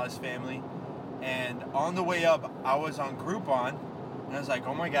Morales family. And on the way up, I was on Groupon, and I was like,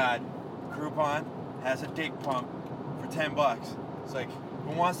 oh my god, Groupon has a dick pump for $10. It's like,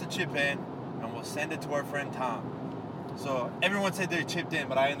 who wants to chip in? And we'll send it to our friend Tom. So everyone said they chipped in,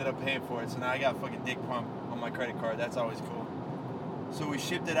 but I ended up paying for it. So now I got a fucking dick pump on my credit card. That's always cool. So we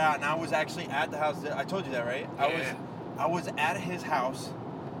shipped it out, and I was actually at the house. I told you that, right? Yeah. I was at his house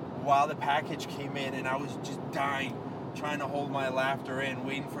while the package came in, and I was just dying, trying to hold my laughter in,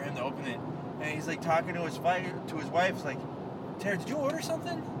 waiting for him to open it. And he's like talking to his wife. He's like, Tara, did you order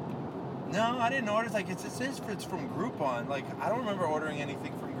something? No, I didn't order. It's like, it says it's from Groupon. Like, I don't remember ordering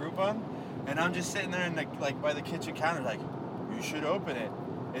anything from Groupon. And I'm just sitting there in by the kitchen counter, like, you should open it.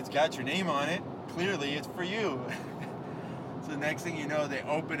 It's got your name on it. Clearly, it's for you. So next thing you know, they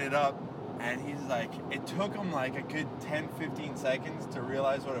open it up, and he's like, it took him like a good 10, 15 seconds to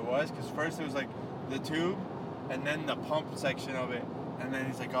realize what it was, because first it was like the tube, and then the pump section of it. And then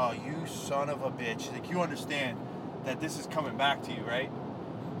he's like, oh, you son of a bitch. He's like, you understand that this is coming back to you, right?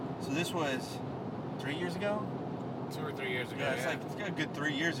 So this was 3 years ago? 2 or 3 years ago. Yeah, it's got a good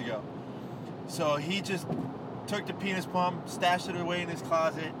 3 years ago. So he just took the penis pump, stashed it away in his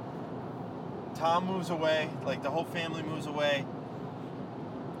closet. Tom moves away, like the whole family moves away.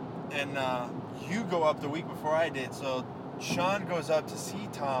 And you go up the week before I did. So Sean goes up to see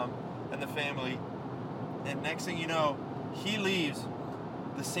Tom and the family. And next thing you know, he leaves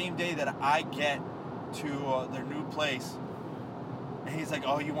the same day that I get to their new place. And he's like,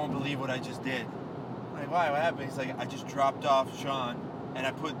 oh, you won't believe what I just did. I'm like, why? What happened? He's like, I just dropped off Sean, and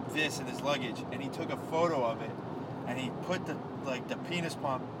I put this in his luggage. And he took a photo of it, and he put the penis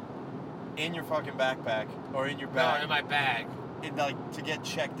pump in your fucking backpack, or in your bag. No, in my bag. To get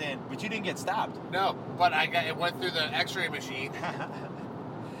checked in. But you didn't get stopped. No, but it went through the x-ray machine.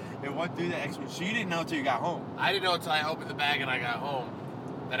 It went through the x-ray. So you didn't know until you got home. I didn't know until I opened the bag and I got home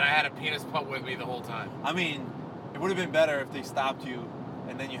that I had a penis pump with me the whole time. I mean, it would have been better if they stopped you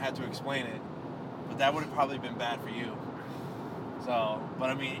and then you had to explain it. But that would have probably been bad for you. So, but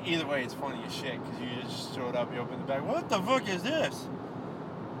I mean, either way, it's funny as shit, because you just showed up, you opened the bag, what the fuck is this?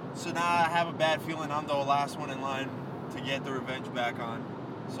 So now I have a bad feeling I'm the last one in line to get the revenge back on.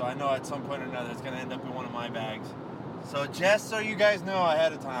 So I know at some point or another it's going to end up in one of my bags. So just so you guys know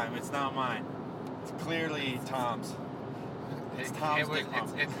ahead of time, it's not mine. It's clearly Tom's. It's Tom's dick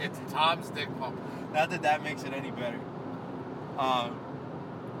pump. It's Tom's dick pump. Not that that makes it any better.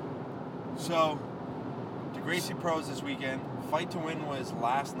 So, the Gracie Pros this weekend. Fight to Win was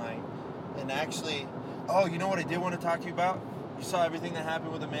last night. And actually, oh, you know what I did want to talk to you about? You saw everything that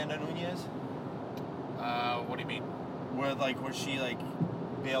happened with Amanda Nunes? What do you mean? Where she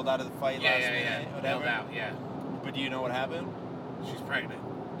bailed out of the fight last minute, whatever. Bailed out, yeah. But do you know what happened? She's pregnant.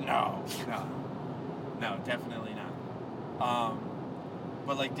 No, definitely not.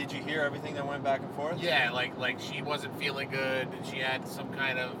 But did you hear everything that went back and forth? Yeah, like she wasn't feeling good, and she had some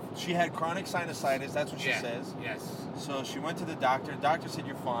kind of... She had chronic sinusitis, that's what she says. Yes. So she went to the doctor. The doctor said,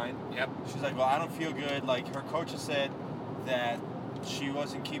 you're fine. Yep. She's like, well, I don't feel good. Her coach has said that she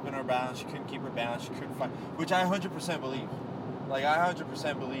wasn't keeping her balance. She couldn't keep her balance. She couldn't fight, which I 100% believe. I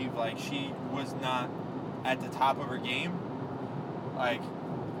 100% believe, she was not at the top of her game.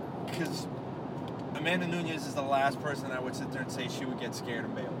 Because Amanda Nunes is the last person I would sit there and say she would get scared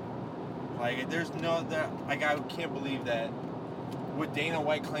and bail. There's no... I can't believe that. What Dana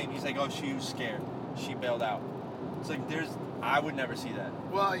White claimed, he's like, oh, she was scared. She bailed out. It's I would never see that.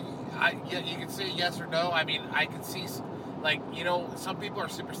 Well, you can say yes or no. I mean, I can see, some people are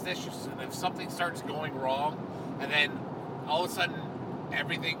superstitious, and if something starts going wrong, and then all of a sudden,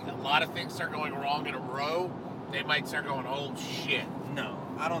 a lot of things start going wrong in a row, they might start going, oh, shit. No,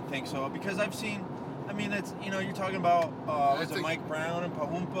 I don't think so, because I've seen... it's, you're talking about, Mike Brown and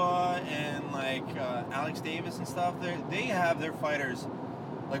Pahumpa and, Alex Davis and stuff. They have their fighters,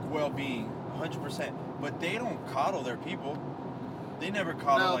 well-being, 100%. But they don't coddle their people. They never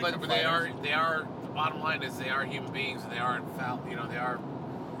coddle, their fighters. They are, the bottom line is they are human beings, and they aren't foul, they are...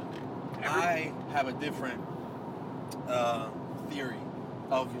 I have a different theory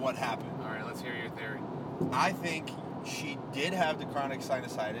of what happened. All right, let's hear your theory. I think she did have the chronic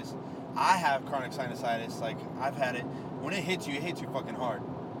sinusitis. I have chronic sinusitis. Like, I've had it. When it hits you fucking hard.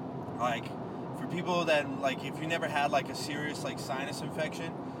 Like, for people that, like, if you never had, like, a serious, like, sinus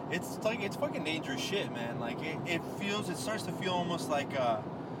infection, it's fucking dangerous shit, man. Like, it starts to feel almost like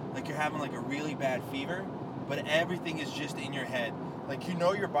you're having, like, a really bad fever, but everything is just in your head. Like, you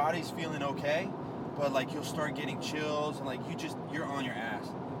know your body's feeling okay, but, like, you'll start getting chills, and, like, you're on your ass.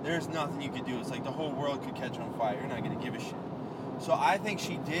 There's nothing you could do. It's like the whole world could catch on fire. You're not going to give a shit. So I think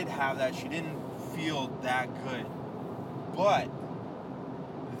she did have that. She didn't feel that good. But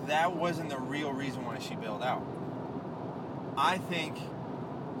that wasn't the real reason why she bailed out. I think,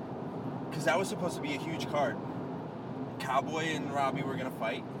 because that was supposed to be a huge card. Cowboy and Robbie were going to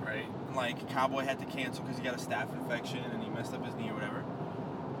fight. Right. Like, Cowboy had to cancel because he got a staph infection and he messed up his knee or whatever.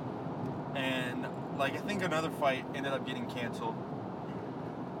 And, like, I think another fight ended up getting canceled.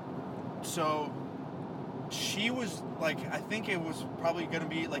 So, she was, like, I think it was probably going to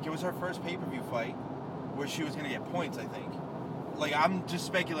be, like, it was her first pay-per-view fight where she was going to get points, I think. Like, I'm just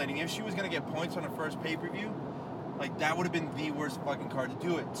speculating. If she was going to get points on her first pay-per-view, like, that would have been the worst fucking card to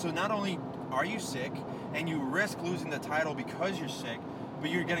do it. So, not only are you sick, and you risk losing the title because you're sick,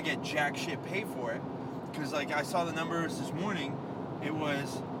 but you're going to get jack shit paid for it. Because, like, I saw the numbers this morning. It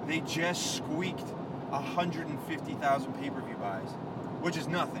was, they just squeaked 150,000 pay-per-view buys, which is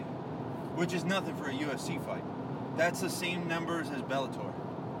nothing. Which is nothing for a UFC fight. That's the same numbers as Bellator.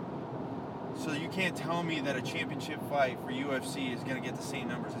 So you can't tell me that a championship fight for UFC is going to get the same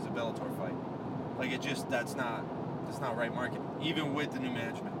numbers as a Bellator fight. Like, that's not right marketing, even with the new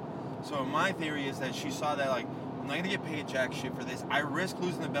management. So my theory is that she saw that, like, I'm not going to get paid jack shit for this. I risk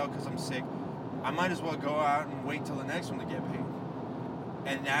losing the belt because I'm sick. I might as well go out and wait till the next one to get paid.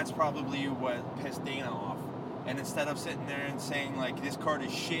 And that's probably what pissed Dana off. And instead of sitting there and saying, like, this card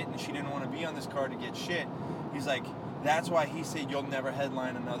is shit and she didn't want to be on this card to get shit, he's like, that's why he said you'll never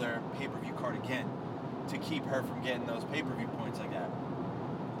headline another pay-per-view card again, to keep her from getting those pay-per-view points like that.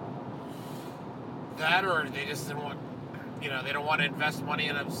 That, or they just didn't want, they don't want to invest money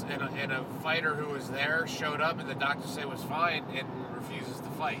in a fighter who was there, showed up, and the doctors say was fine, and refuses to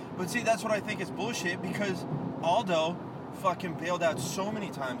fight. But see, that's what I think is bullshit, because Aldo fucking bailed out so many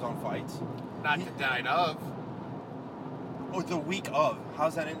times on fights. Not the night of. Oh, the week of.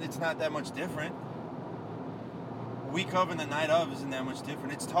 How's that? It's not that much different. Week of and the night of isn't that much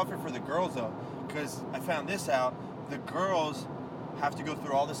different. It's tougher for the girls, though, because I found this out. The girls have to go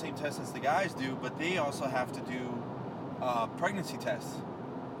through all the same tests as the guys do, but they also have to do pregnancy tests.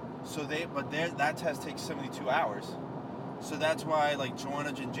 So that test takes 72 hours. So that's why, like,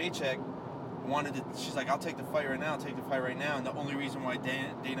 Joanna Jędrzejczyk she's like, I'll take the fight right now, and the only reason why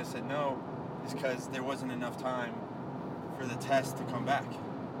Dana said no is because there wasn't enough time for the test to come back.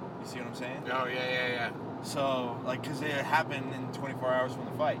 You see what I'm saying? Oh, yeah. So, like, because it happened in 24 hours from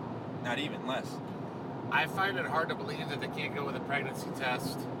the fight. Not even, less. I find it hard to believe that they can't go with a pregnancy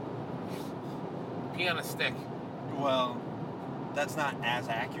test. Pee on a stick. Well, that's not as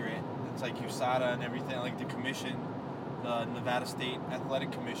accurate. It's like USADA and everything, like the commission, the Nevada State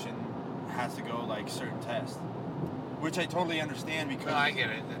Athletic Commission has to go, like, certain tests. Which I totally understand because... No, I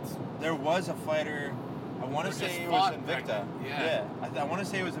get it. There was a fighter... I want to say it was Invicta. Yeah. I want to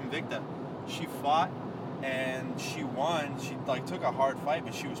say it was Invicta. She fought and she won. She, like, took a hard fight,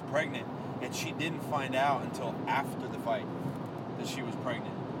 but she was pregnant, and she didn't find out until after the fight that she was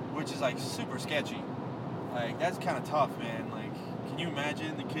pregnant, which is, like, super sketchy. Like, that's kind of tough, man. Like, can you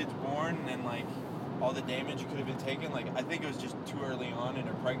imagine the kid's born and, like, all the damage could have been taken? Like, I think it was just too early on in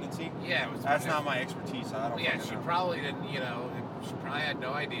her pregnancy. Yeah, it was. That's not my expertise. I don't. Yeah, she know. probably didn't. She probably had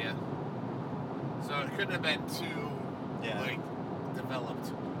no idea. So it couldn't have been too, like,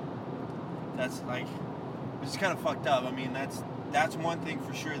 developed. That's, like, it's kind of fucked up. I mean, that's one thing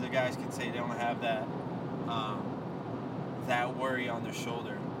for sure. The guys can say they don't have that that worry on their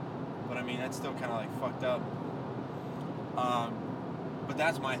shoulder, but I mean that's still kind of, like, fucked up. But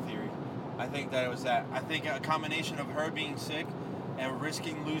that's my theory. I think that it was that. I think a combination of her being sick and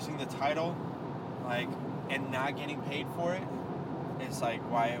risking losing the title, like, and not getting paid for it, it's like,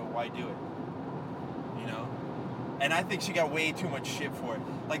 why do it? And I think she got way too much shit for it.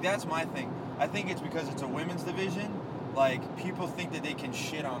 Like, that's my thing. I think it's because it's a women's division. Like, people think that they can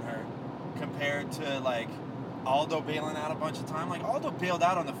shit on her compared to, like, Aldo bailing out a bunch of time. Like, Aldo bailed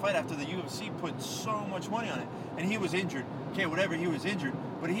out on the fight after the UFC put so much money on it. And he was injured. Okay, whatever, he was injured.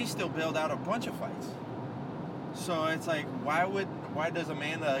 But he still bailed out a bunch of fights. So it's like, why does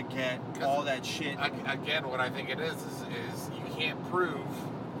Amanda get all that shit? Again, what I think it is you can't prove,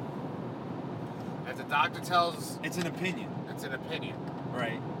 as the doctor tells... It's an opinion. It's an opinion.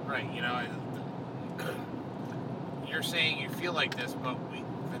 Right. Right, you know, you're saying you feel like this, but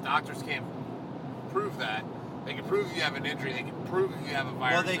the doctors can't prove that. They can prove you have an injury. They can prove you have a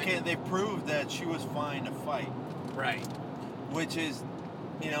virus. Well, they proved that she was fine to fight. Right. Which is,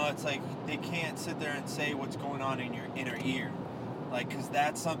 you know, it's like they can't sit there and say what's going on in your inner ear. Like, because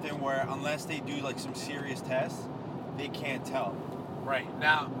that's something where unless they do, like, some serious tests, they can't tell. Right.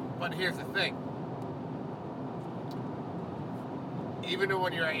 Now, but here's the thing. Even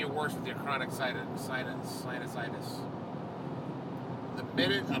when you're at your worst with your chronic sinusitis, the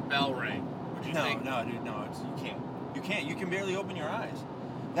minute a bell rang, would you think... No, dude, no, you can't. You can barely open your eyes.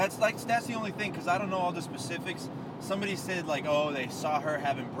 That's the only thing, because I don't know all the specifics. Somebody said, like, oh, they saw her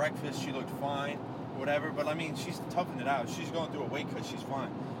having breakfast, she looked fine, whatever, but I mean, she's toughing it out. She's going through a weight cut, she's fine.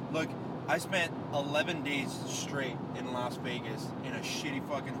 Look, I spent 11 days straight in Las Vegas in a shitty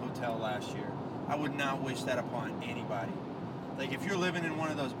fucking hotel last year. I would not wish that upon anybody. Like, if you're living in one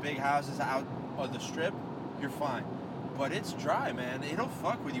of those big houses out of the strip, you're fine. But it's dry, man. It'll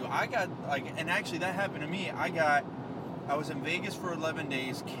fuck with you. I got, like, and actually that happened to me. I was in Vegas for 11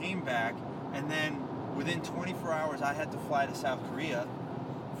 days, came back, and then within 24 hours, I had to fly to South Korea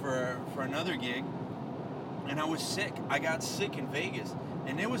for another gig, and I was sick. I got sick in Vegas,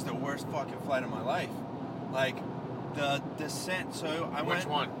 and it was the worst fucking flight of my life. Like, the descent, so I went... Which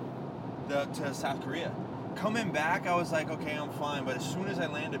one? To South Korea. Coming back, I was like, okay, I'm fine. But as soon as I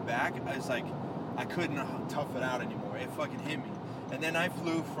landed back, I was like, I couldn't tough it out anymore. It fucking hit me. And then I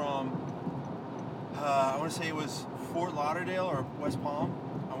flew from, I want to say it was Fort Lauderdale or West Palm.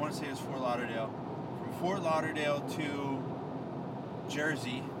 I want to say it was Fort Lauderdale. From Fort Lauderdale to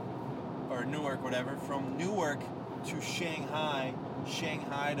Jersey, or Newark, whatever. From Newark to Shanghai,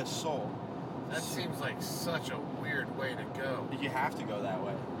 Shanghai to Seoul. That seems like such a weird way to go. You have to go that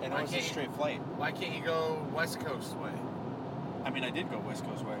way. And it was a straight flight. Why can't you go West Coast way? I mean, I did go West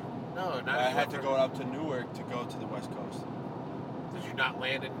Coast way. No, not I had to go up to Newark to go to the West Coast. Did you not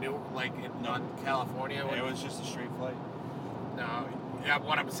land in Newark, like in California? It was just a straight flight. No. Yeah,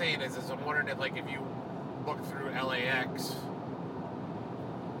 what I'm saying is I'm wondering if, like, if you book through LAX,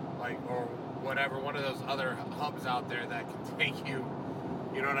 like, or whatever, one of those other hubs out there that can take you.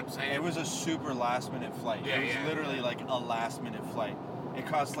 You know what I'm saying? It was a super last-minute flight. Yeah, it was literally like a last-minute flight. It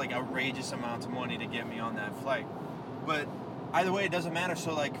cost like outrageous amounts of money to get me on that flight. But either way, it doesn't matter.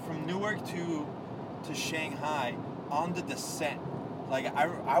 So like from Newark to Shanghai, on the descent, like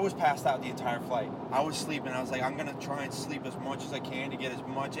I was passed out the entire flight. I was sleeping. I was like, I'm gonna try and sleep as much as I can to get as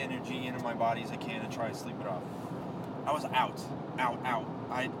much energy into my body as I can and try and sleep it off. I was out.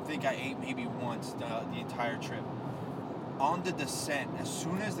 I think I ate maybe once the entire trip. On the descent, as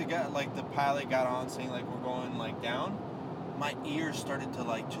soon as the pilot got on saying like we're going like down, my ears started to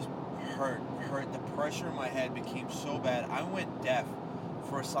like just hurt. The pressure in my head became so bad. I went deaf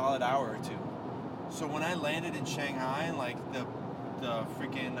for a solid hour or two. So when I landed in Shanghai and like the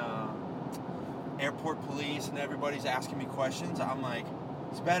freaking airport police and everybody's asking me questions, I'm like,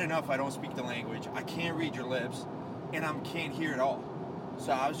 it's bad enough I don't speak the language. I can't read your lips, and I can't hear it all.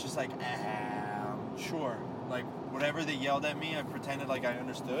 So I was just like, sure. Like, whatever they yelled at me, I pretended like I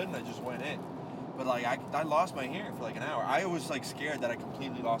understood, and I just went in. But, like, I lost my hearing for, like, an hour. I was, like, scared that I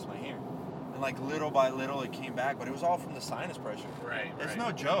completely lost my hearing. And, like, little by little, it came back. But it was all from the sinus pressure. Right. It's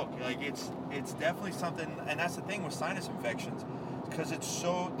no joke. Like, it's definitely something, and that's the thing with sinus infections. Because it's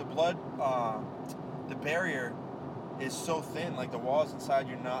so, the blood, the barrier is so thin. Like, the walls inside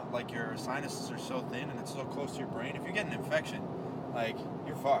your sinuses are so thin, and it's so close to your brain. If you get an infection, like,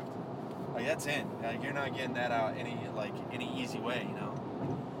 you're fucked. Like, that's in. Like, you're not getting that out any easy way, you know?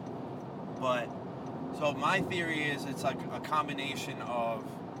 But, so my theory is it's like a combination of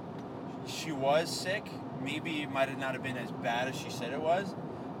she was sick. Maybe it might have not have been as bad as she said it was.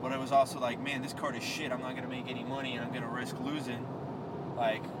 But it was also like, man, this card is shit. I'm not going to make any money, and I'm going to risk losing.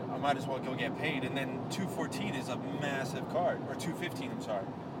 Like, I might as well go get paid. And then 214 is a massive card. Or 215, I'm sorry,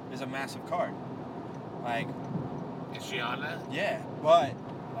 is a massive card. Like... Is she on that? Yeah, but...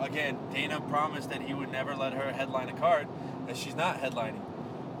 Again, Dana promised that he would never let her headline a card, and she's not headlining.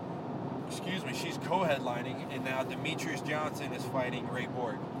 Excuse me, she's co-headlining, and now Demetrius Johnson is fighting Ray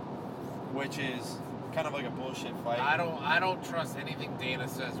Borg, which is kind of like a bullshit fight. I don't trust anything Dana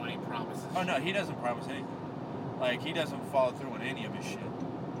says when he promises. Oh no, he doesn't promise anything. Like, he doesn't follow through on any of his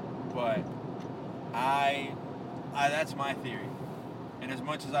shit. But I that's my theory. And as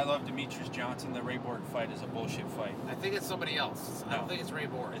much as I love Demetrius Johnson, the Ray Borg fight is a bullshit fight. I think it's somebody else. No. I don't think it's Ray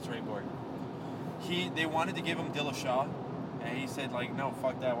Borg. It's Ray Borg. They wanted to give him Dillashaw, and he said, like, no,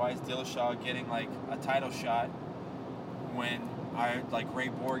 fuck that. Why is Dillashaw getting, like, a title shot when Ray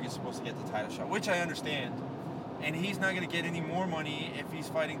Borg is supposed to get the title shot, which I understand. And he's not going to get any more money if he's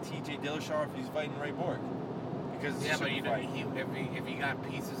fighting T.J. Dillashaw or if he's fighting Ray Borg. Because it's but you know, fight. if he got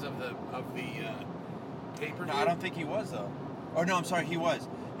pieces of the pay-per-view. No, I don't think he was though. Or no, I'm sorry, he was.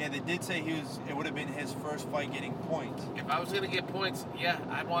 Yeah, they did say it would have been his first fight getting points. If I was going to get points, yeah,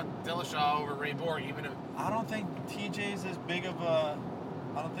 I'd want Dillashaw over Ray Borg, even if. I don't think TJ's as big of a.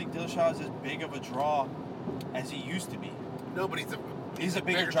 I don't think Dillashaw is as big of a draw as he used to be. No, but he's a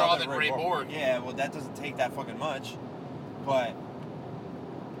bigger draw than Ray Borg. Yeah, well, that doesn't take that fucking much. But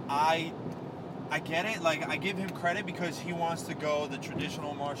I get it. Like, I give him credit because he wants to go the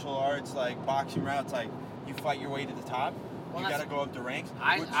traditional martial arts, like boxing routes. Like, you fight your way to the top. Well, you got to go up the ranks.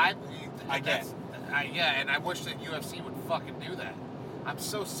 I get. Yeah, and I wish that UFC would fucking do that. I'm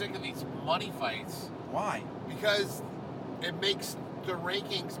so sick of these money fights. Why? Because it makes the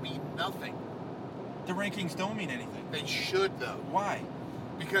rankings mean nothing. The rankings don't mean anything. They should, though. Why?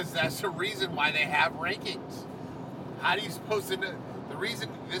 Because that's the reason why they have rankings. How are you supposed to know? The reason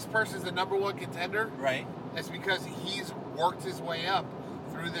this person's the number one contender, right, is because he's worked his way up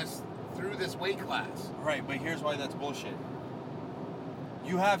through this weight class. Right, but here's why that's bullshit.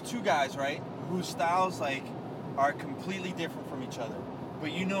 You have two guys, right, whose styles are completely different from each other.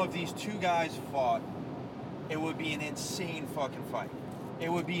 But you know, if these two guys fought, it would be an insane fucking fight.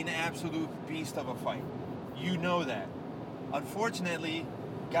 It would be an absolute beast of a fight. You know that. Unfortunately,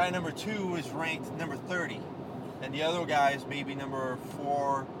 guy number 2 is ranked number 30. And the other guy is maybe number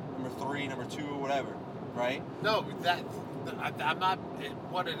 4, number 3, number 2, or whatever. Right? No, I'm not.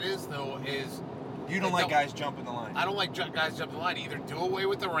 What it is, though, is... You don't like guys jumping the line. I don't like guys jumping the line. Either do away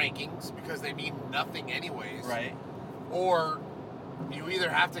with the rankings, because they mean nothing anyways. Right. Or you either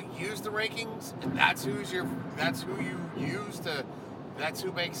have to use the rankings, and that's who you use to... That's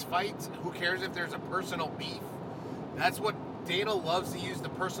who makes fights. Who cares if there's a personal beef? That's what Dana loves to use, the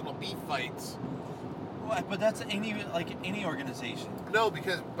personal beef fights. Well, but that's any organization. No,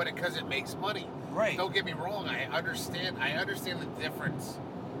 because it makes money. Right. Don't get me wrong. I understand the difference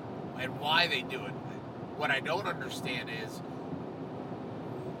and why they do it. What I don't understand is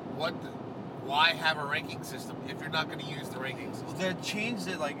why have a ranking system if you're not going to use the rankings system? Well, they changed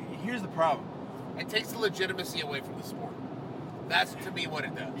it. Here's the problem. It takes the legitimacy away from the sport. That's, to me, what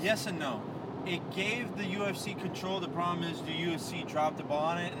it does. Yes and no. It gave the UFC control. The problem is the UFC dropped the ball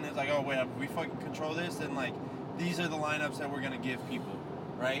on it, and it's like, oh, wait, if we fucking control this, then, these are the lineups that we're going to give people,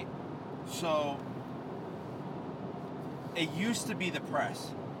 right? So, it used to be the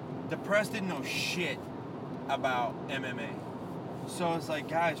press. The press didn't know shit about MMA. So it's like,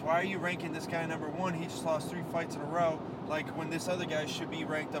 guys, why are you ranking this guy number 1? He just lost 3 fights in a row. When this other guy should be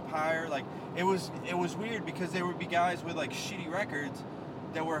ranked up higher. It was weird because there would be guys with shitty records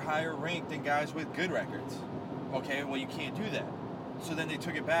that were higher ranked than guys with good records. Okay, well, you can't do that. So then they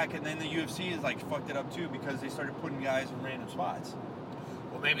took it back, and then the UFC is fucked it up too because they started putting guys in random spots.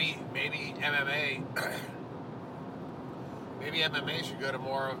 Well, maybe MMA should go to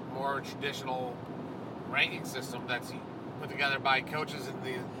more traditional ranking system that's put together by coaches in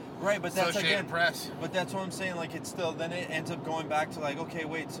the right, but that's Associated Press. But that's what I'm saying. It's still, then it ends up going back to okay,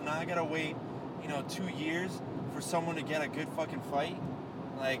 wait, so now I gotta wait, 2 years for someone to get a good fucking fight.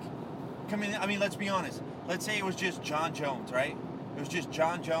 Let's be honest. Let's say it was just John Jones, right? It was just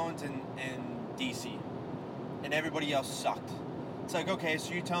John Jones and DC, and everybody else sucked. It's okay,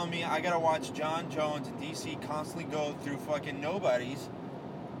 so you're telling me I gotta watch John Jones and DC constantly go through fucking nobodies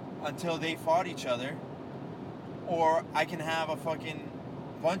until they fought each other, or I can have a fucking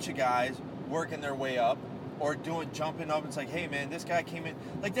bunch of guys working their way up or jumping up. It's hey man, this guy came in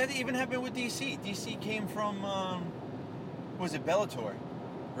that even happened with DC. DC came from was it Bellator,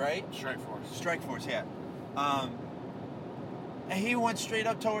 right? Strikeforce, yeah. And he went straight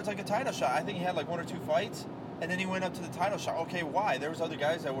up towards a title shot. I think he had 1 or 2 fights, and then he went up to the title shot. Okay, why? There was other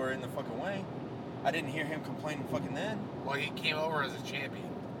guys that were in the fucking way. I didn't hear him complaining fucking then. Well, he came over as a champion,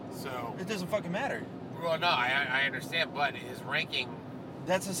 so it doesn't fucking matter. Well, no, I understand, but his ranking.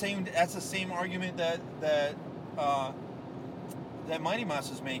 That's the same argument that Mighty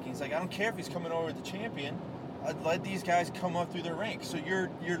Mouse is making. It's I don't care if he's coming over the champion. I'd let these guys come up through their ranks. So you're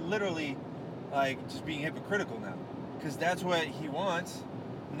literally just being hypocritical now, because that's what he wants.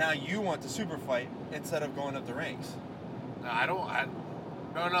 Now you want the super fight instead of going up the ranks. No, I don't.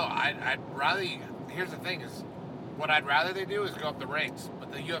 I'd rather. Here's the thing: is what I'd rather they do is go up the ranks,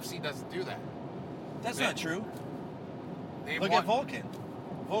 but the UFC doesn't do that. That's not true. Look at Volkan.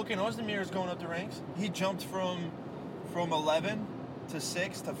 Volkan Ozdemir is going up the ranks. He jumped from 11 to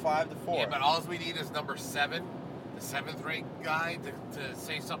 6 to 5 to 4. Yeah, but all we need is number 7, the 7th ranked guy, to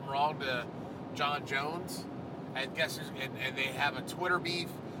say something wrong to John Jones, and guess who's, and they have a Twitter beef,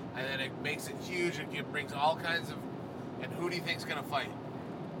 and then it makes it huge. It brings all kinds of, and who do you think's gonna fight?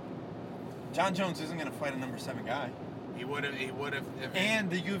 John Jones isn't gonna fight a number 7 guy. He would have.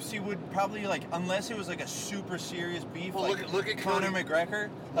 And the UFC would probably, like, unless it was like a super serious beef, Well, like look at Conor Cody. McGregor,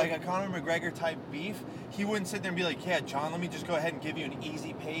 like a Conor McGregor type beef, he wouldn't sit there and be like, yeah, John, let me just go ahead and give you an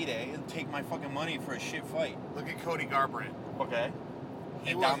easy payday and take my fucking money for a shit fight. Look at Cody Garbrandt. Okay.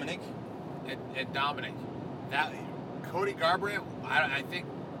 He And was- Dominic. And Dominic. That Cody Garbrandt, I think,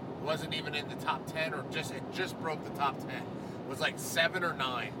 wasn't even in the top 10, or just broke the top 10. It was like 7 or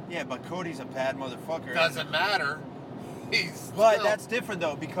 9. Yeah, but Cody's a bad motherfucker. Doesn't matter. He's But still, that's different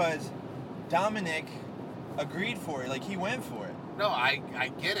though, because Dominic agreed for it. Like, he went for it. no. I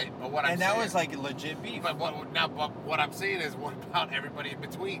get it, but what I'm And saying, that was like legit beef. But what I'm saying is, what about everybody in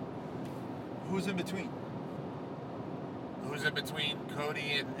between? Who's in between? Who's in between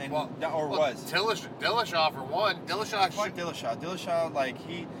Cody and Was? Dillashaw for one. Dillashaw. Fuck Dillashaw. Dillashaw, like,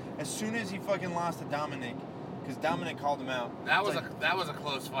 as soon as he fucking lost to Dominic, because Dominic called him out. That it's was like, that was a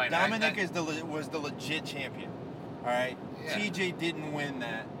close fight. Dominic was the legit champion. All right. Yeah. TJ didn't win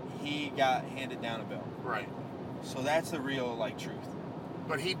that. He got handed down a belt. right, So that's the real, like, truth.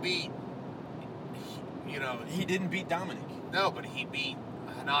 but he beat. He didn't beat Dominic. No, but he beat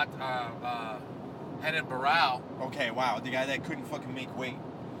not Renan Barao. Okay, wow, the guy that couldn't fucking make weight.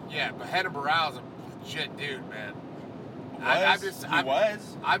 Yeah, but Renan Barao's a legit dude, man.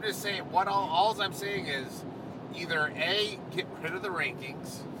 Was. I'm just saying. All I'm saying is, either A, get rid of the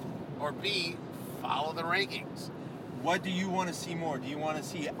rankings, or B, follow the rankings. What do you want to see more? Do you want to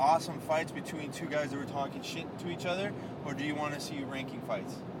see awesome fights between two guys that were talking shit to each other, or do you want to see ranking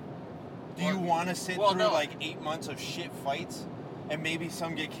fights? Do you want to sit through like 8 months of shit fights, and maybe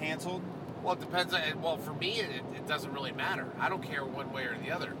some get canceled? Well, it depends. Well, for me, it doesn't really matter. I don't care one way or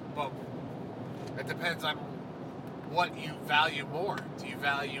the other. But it depends on what you value more. Do you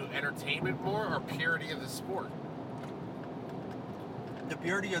value entertainment more, or purity of the sport? The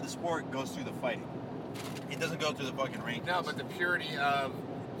purity of the sport goes through the fighting. It doesn't go through the fucking rankings. No, but the purity of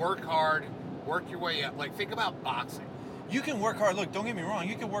work hard, work your way up. Like, think about boxing. You can work hard. Look, don't get me wrong.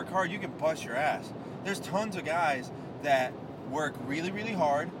 You can work hard. You can bust your ass. There's tons of guys that work really, really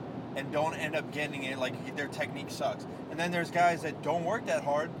hard and don't end up getting it. Like, their technique sucks. And then there's guys that don't work that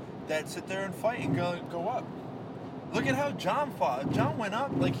hard that sit there and fight and go up. Look at how John fought. John went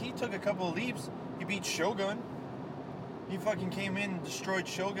up. Like, he took a couple of leaps. He beat Shogun. He fucking came in and destroyed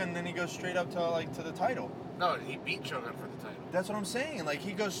Shogun, and then he goes straight up to the title. No, he beat Shogun for the title. That's what I'm saying. Like,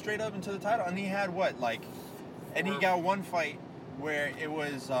 he goes straight up into the title, and he had what, like, and he got one fight where it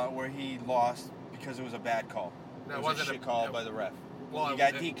was where he lost because it was a bad call. No, it was a shit call by the ref. Well, he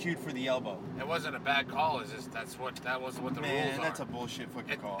got DQ'd for the elbow. It wasn't a bad call. It's just that was what the rules are. Man, that's a bullshit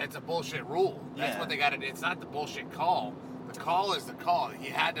fucking call. It's a bullshit rule. That's Yeah. what they got to. It's not the bullshit call. The call is the call. He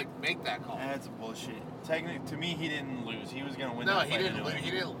had to make that call. That's bullshit. Technically, to me, he didn't lose. He was gonna win. No, that he fight didn't. anyway.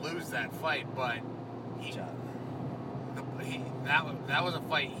 He didn't lose that fight, but that was a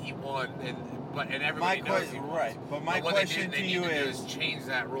fight he won, and everybody knows he won. Right, but my what question they to need you to do is change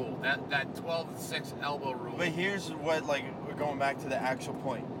that rule. That 12-6 elbow rule. But here's what, like, we're going back to the actual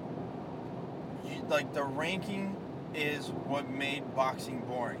point. Like, the ranking is what made boxing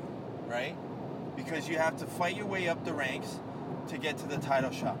boring, right? Because you have to fight your way up the ranks to get to the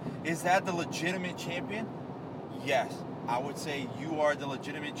title shot. Is that the legitimate champion? Yes. I would say you are the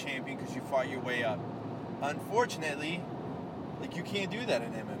legitimate champion because you fought your way up. Unfortunately, like, you can't do that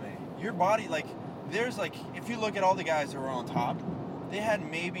in MMA. Your body, like, there's, like, if you look at all the guys that were on top, they had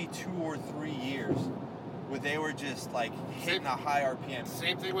maybe 2 or 3 years where they were just, like, hitting a high RPM.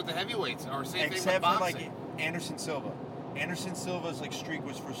 Same thing with the heavyweights, or same thing with Except for, boxing. like, Anderson Silva. Anderson Silva's, like, streak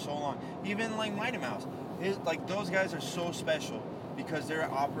was for so long. Even, like, Mighty Mouse. Like, those guys are so special because they're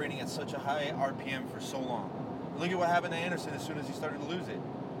operating at such a high RPM for so long. Look at what happened to Anderson as soon as he started to lose it.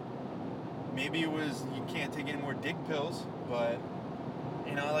 Maybe it was you can't take any more dick pills, but,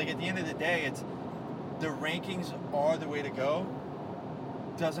 you know, like, at the end of the day, it's the rankings are the way to go.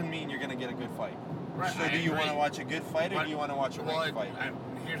 Doesn't mean you're going to get a good fight. Right, So do you want to watch a good fight, or do you want to watch a ranked fight?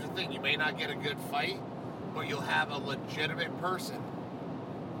 Here's the thing: you may not get a good fight, but you'll have a legitimate person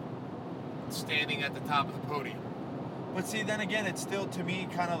standing at the top of the podium. But see, then again, it's still, to me,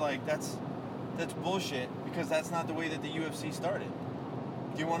 kind of like that's bullshit, because that's not the way that the UFC started.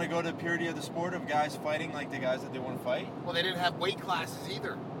 Do you want to go to the purity of the sport of guys fighting like the guys that they want to fight? Well, they didn't have weight classes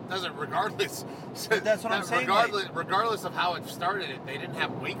either. Doesn't regardless. But that's what I'm saying. Regardless of how it started, they didn't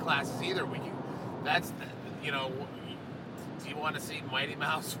have weight classes either. Do you want to see Mighty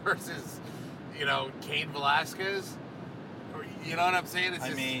Mouse versus, Cain Velasquez? You know what I'm saying? It's I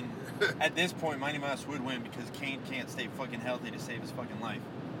just, mean, at this point, Mighty Mouse would win because Kane can't stay fucking healthy to save his fucking life.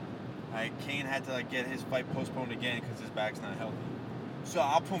 Kane had to get his fight postponed again because his back's not healthy. So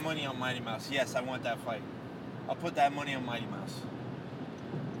I'll put money on Mighty Mouse. Yes, I want that fight. I'll put that money on Mighty Mouse.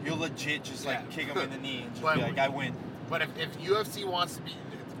 You'll legit just kick him in the knee and just be like, I win. But if UFC wants to be,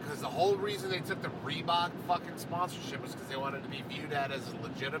 because the whole reason they took the Reebok fucking sponsorship was because they wanted to be viewed as a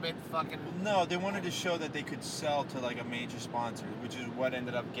legitimate fucking. No, they wanted to show that they could sell to a major sponsor, which is what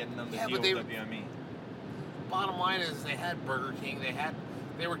ended up getting them the deal with WME. Bottom line is they had Burger King,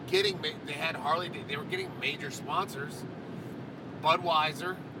 they were getting Harley, they were getting major sponsors,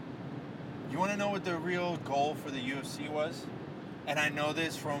 Budweiser. You want to know what the real goal for the UFC was? And I know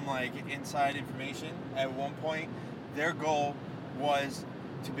this from inside information. At one point, their goal was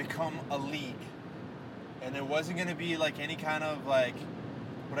to become a league, and it wasn't going to be any kind of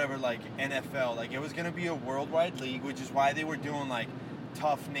whatever NFL. It was going to be a worldwide league, which is why they were doing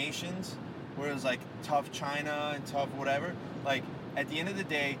tough nations, where it was tough China and tough whatever. At the end of the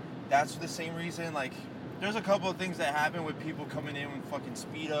day, that's the same reason. There's a couple of things that happen with people coming in with fucking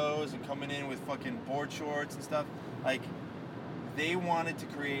Speedos and coming in with fucking board shorts and stuff. They wanted to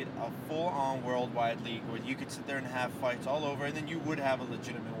create a full-on worldwide league where you could sit there and have fights all over, and then you would have a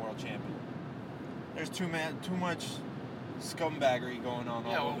legitimate world champion. There's too much scumbaggery going on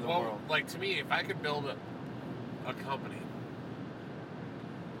all over the world. To me, if I could build a company,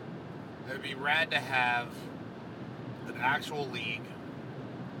 it'd be rad to have an actual league.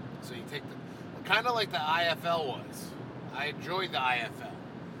 So you take kind of like the IFL was. I enjoyed the IFL,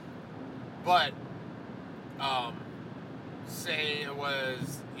 but say it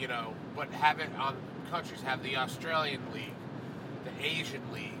was, but have it on countries, have the Australian League, the Asian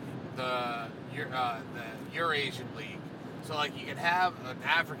League, the Eurasian League. So you could have an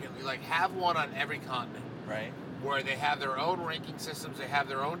African League, have one on every continent. Right. Where they have their own ranking systems, they have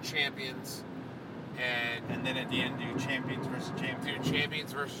their own champions, and then at the end do champions versus champions. Do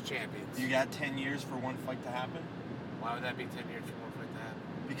champions versus champions. You got 10 years for one fight to happen? Why would that be 10 years for one fight to happen?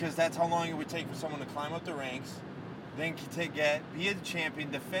 Because that's how long it would take for someone to climb up the ranks, then be a champion,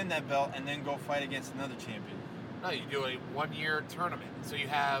 defend that belt, and then go fight against another champion. No, you do a 1-year tournament. So you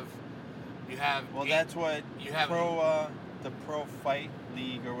have. Well, that's what the Pro Fight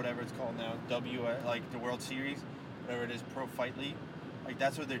League or whatever it's called now, the World Series, whatever it is, Pro Fight League.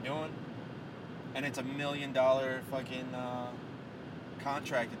 That's what they're doing, and it's $1 million fucking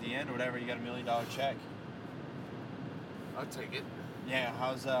contract at the end or whatever. You got $1 million check. I'll take it. Yeah,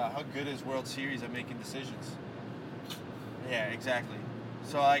 how good is World Series at making decisions? Yeah, exactly.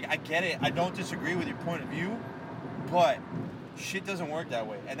 So I get it. I don't disagree with your point of view, but shit doesn't work that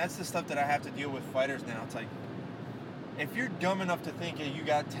way. And that's the stuff that I have to deal with fighters now. It's if you're dumb enough to think that you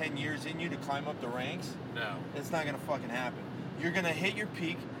got 10 years in you to climb up the ranks, no, it's not gonna fucking happen. You're gonna hit your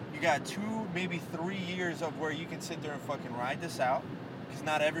peak. You got 2, maybe 3 years of where you can sit there and fucking ride this out, because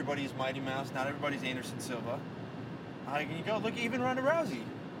not everybody's Mighty Mouse, not everybody's Anderson Silva. You go look, even Ronda Rousey.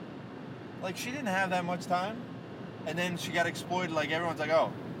 She didn't have that much time. And then she got exploited. Everyone's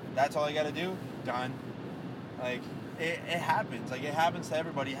oh, that's all I got to do? Done. It happens. It happens to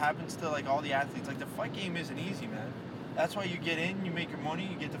everybody. It happens to, all the athletes. The fight game isn't easy, man. That's why you get in, you make your money,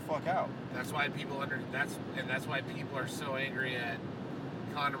 you get the fuck out. That's why that's why people are so angry at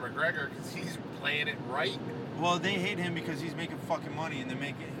Conor McGregor, because he's playing it right. Well, they hate him because he's making fucking money, and they're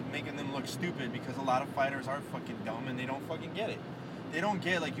making them look stupid, because a lot of fighters are fucking dumb, and they don't fucking get it. They don't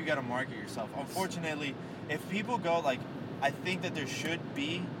get, you got to market yourself. Unfortunately, if people go, I think that there should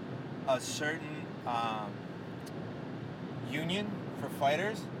be a certain union for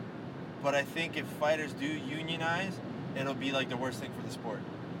fighters, but I think if fighters do unionize, it'll be, the worst thing for the sport.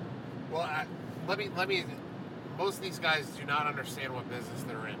 Well, let me. Most of these guys do not understand what business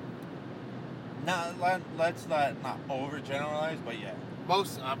they're in. Let's not overgeneralize, but yeah.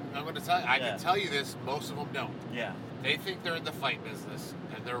 I'm going to tell you, I can tell you this, most of them don't. Yeah. They think they're in the fight business,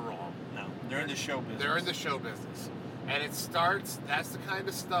 and they're wrong. No, they're in the show business. They're in the show business. And that's the kind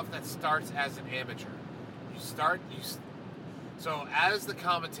of stuff that starts as an amateur. So as the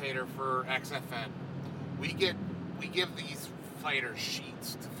commentator for XFN, we give these fighters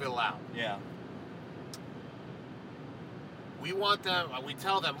sheets to fill out. Yeah. We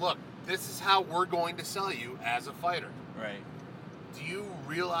tell them, look, this is how we're going to sell you as a fighter. Right. Do you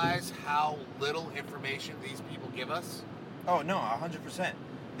realize how little information these people give us? Oh, no, 100%.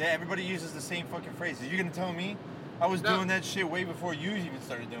 Everybody uses the same fucking phrases. You're going to tell me? I was doing that shit way before you even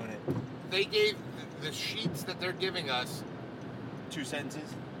started doing it. They gave the sheets that they're giving us 2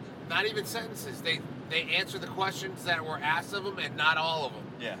 sentences? Not even sentences. They answer the questions that were asked of them, and not all of them.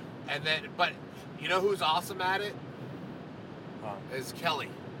 Yeah. But you know who's awesome at it? is Kelly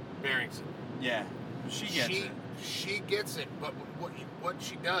Barrington. Yeah, she gets it. She gets it, but what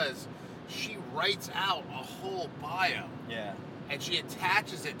she does, she writes out a whole bio. Yeah. And she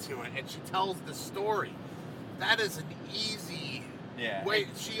attaches it to it, and she tells the story. That is an easy way.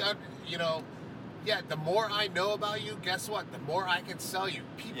 The more I know about you, guess what? The more I can sell you.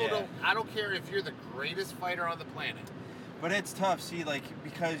 I don't care if you're the greatest fighter on the planet. But it's tough, see, like,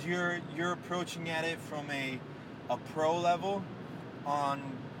 because you're approaching at it from a pro level on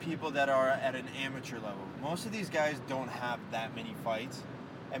people that are at an amateur level. Most of these guys don't have that many fights,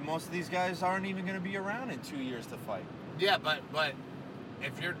 and most of these guys aren't even going to be around in 2 years to fight. Yeah, but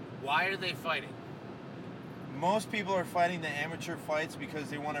why are they fighting? Most people are fighting the amateur fights because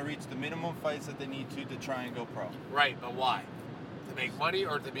they want to reach the minimum fights that they need to try and go pro. Right, but why? To make money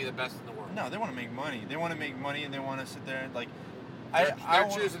or to be the best in the world? No, they want to make money. They want to make money and they want to sit there and, like... They're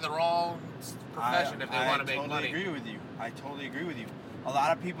choosing the wrong profession if they want to make money. I totally agree with you. A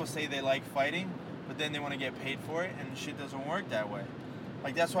lot of people say they like fighting, but then they want to get paid for it, and shit doesn't work that way.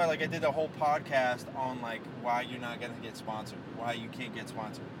 Like, that's why, like, I did a whole podcast on, like, why you're not going to get sponsored, why you can't get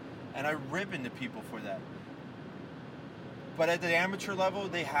sponsored. And I rip into people for that. But at the amateur level,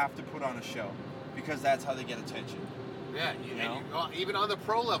 they have to put on a show because that's how they get attention. Yeah, even on the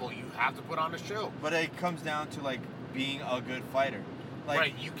pro level, you have to put on a show. But it comes down to, like, being a good fighter. Like,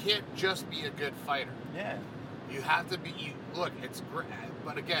 right, you can't just be a good fighter. Yeah. You have to be... Look, it's great.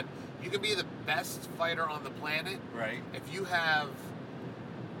 But again, you can be the best fighter on the planet. Right. If you have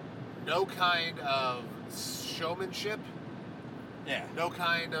no kind of showmanship. Yeah. No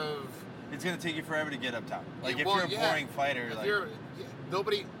kind of... It's going to take you forever to get up top. Like, if you're a boring fighter...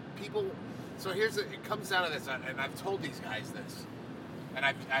 People... So it comes down to this, and I've told these guys this, and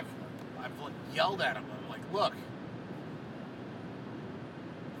I've yelled at them. I'm like, look,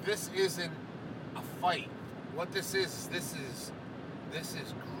 this isn't a fight. What this is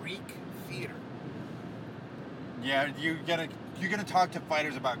Greek theater. Yeah, you're gonna talk to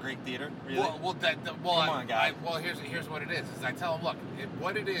fighters about Greek theater? Really? Come on, guy. Here's what it is I tell them, look,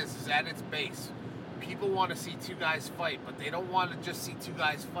 what it is at its base, people want to see two guys fight, but they don't want to just see two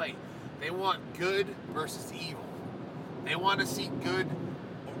guys fight. They want good versus evil. They want to see good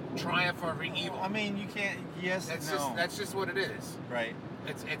triumph over evil. I mean, you can't. Yes, that's just what it is. Right.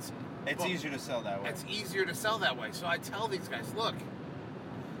 It's easier to sell that way. It's easier to sell that way. So I tell these guys, look,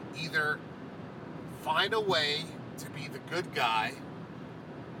 either find a way to be the good guy,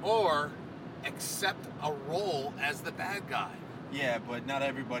 or accept a role as the bad guy. Yeah, but not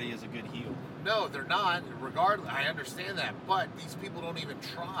everybody is a good heel. No, they're not. Regardless, I understand that, but these people don't even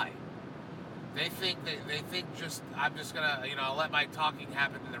try. They think I'm just gonna let my talking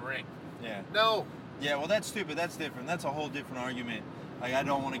happen in the ring. Yeah. No. Yeah, well, that's stupid. That's different. That's a whole different argument. Like, I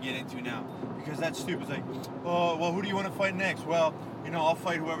don't want to get into now because that's stupid. It's like, oh, well, who do you want to fight next? Well, I'll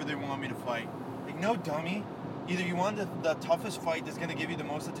fight whoever they want me to fight. Like, no, dummy. Either you want the toughest fight that's gonna give you the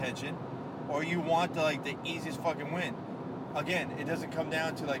most attention, or you want the easiest fucking win. Again, it doesn't come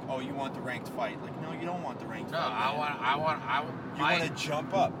down to like, oh, you want the ranked fight. Like, no, you don't want the ranked fight. No, you want to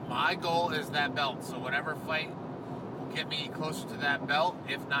jump up. My goal is that belt. So whatever fight will get me closer to that belt,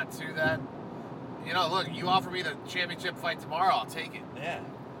 if not to that. Look, you offer me the championship fight tomorrow, I'll take it. Yeah,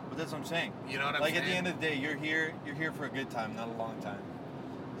 but that's what I'm saying. You know what I'm saying? saying? Like, at the end of the day, you're here for a good time, not a long time.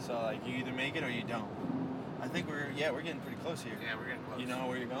 So, like, you either make it or you don't. I think we're getting pretty close here. Yeah, we're getting close. You know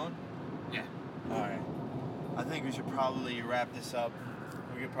where you're going? Yeah. All right. I think we should probably wrap this up.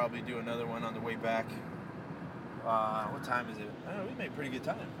 We could probably do another one on the way back. What time is it? I don't know, we made pretty good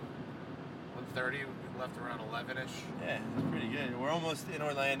time. 1:30, we left around 11-ish. Yeah, it's pretty good. We're almost in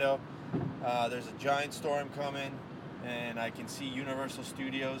Orlando. There's a giant storm coming, and I can see Universal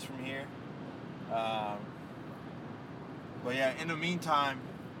Studios from here. But yeah, in the meantime,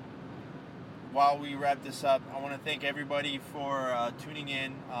 while we wrap this up, I want to thank everybody for tuning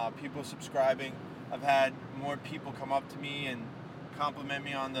in, people subscribing. I've had more people come up to me and compliment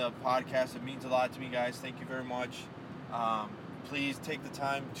me on the podcast. It means a lot to me, guys. Thank you very much. Please take the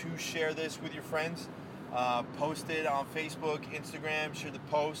time to share this with your friends. Post it on Facebook, Instagram, share the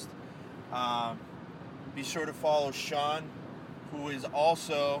post. Be sure to follow Sean, who is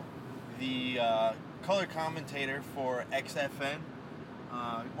also the color commentator for XFN,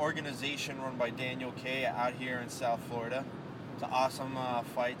 organization run by Daniel K. out here in South Florida. It's awesome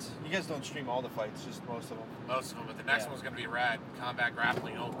fights. You guys don't stream all the fights, just most of them. Most of them, but the next one's going to be rad. Combat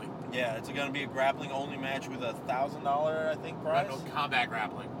grappling only. Yeah, it's going to be a grappling only match with a $1,000, I think, prize. No, combat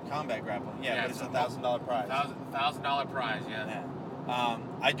grappling. Combat grappling, yeah, but it's a $1,000 prize. $1,000 prize, yeah.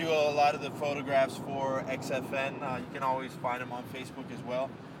 I do a lot of the photographs for XFN. You can always find them on Facebook as well.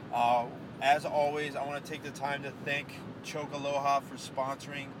 As always, I want to take the time to thank Choke Aloha for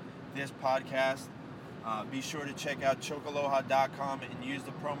sponsoring this podcast. Be sure to check out chokealoha.com and use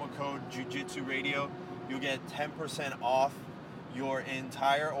the promo code Jiu-Jitsu Radio. You'll get 10% off your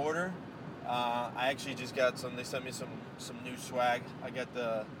entire order. I actually just got they sent me some new swag. I got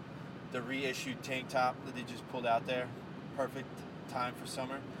the reissued tank top that they just pulled out there. Perfect time for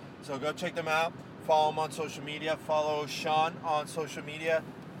summer. So go check them out. Follow them on social media. Follow Sean on social media.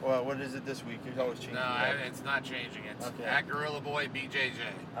 Well, what is it this week? It's always changing. No, it's not changing. It's Okay. at Gorilla Boy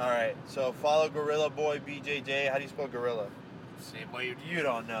BJJ. All right. So follow Gorilla Boy BJJ. How do you spell gorilla? Same way You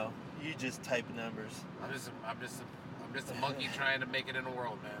don't know. You just type numbers. I'm just a monkey trying to make it in the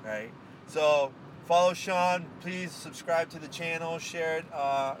world, man. Right. So follow Sean. Please subscribe to the channel. Share it.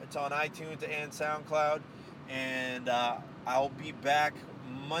 It's on iTunes and SoundCloud. And I'll be back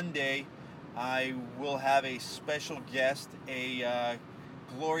Monday. I will have a special guest, a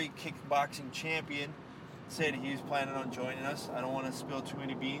Glory Kickboxing champion. Said he was planning on joining us. I don't want to spill too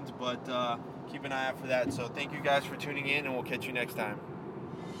many beans, but keep an eye out for that. So thank you guys for tuning in, and we'll catch you next time.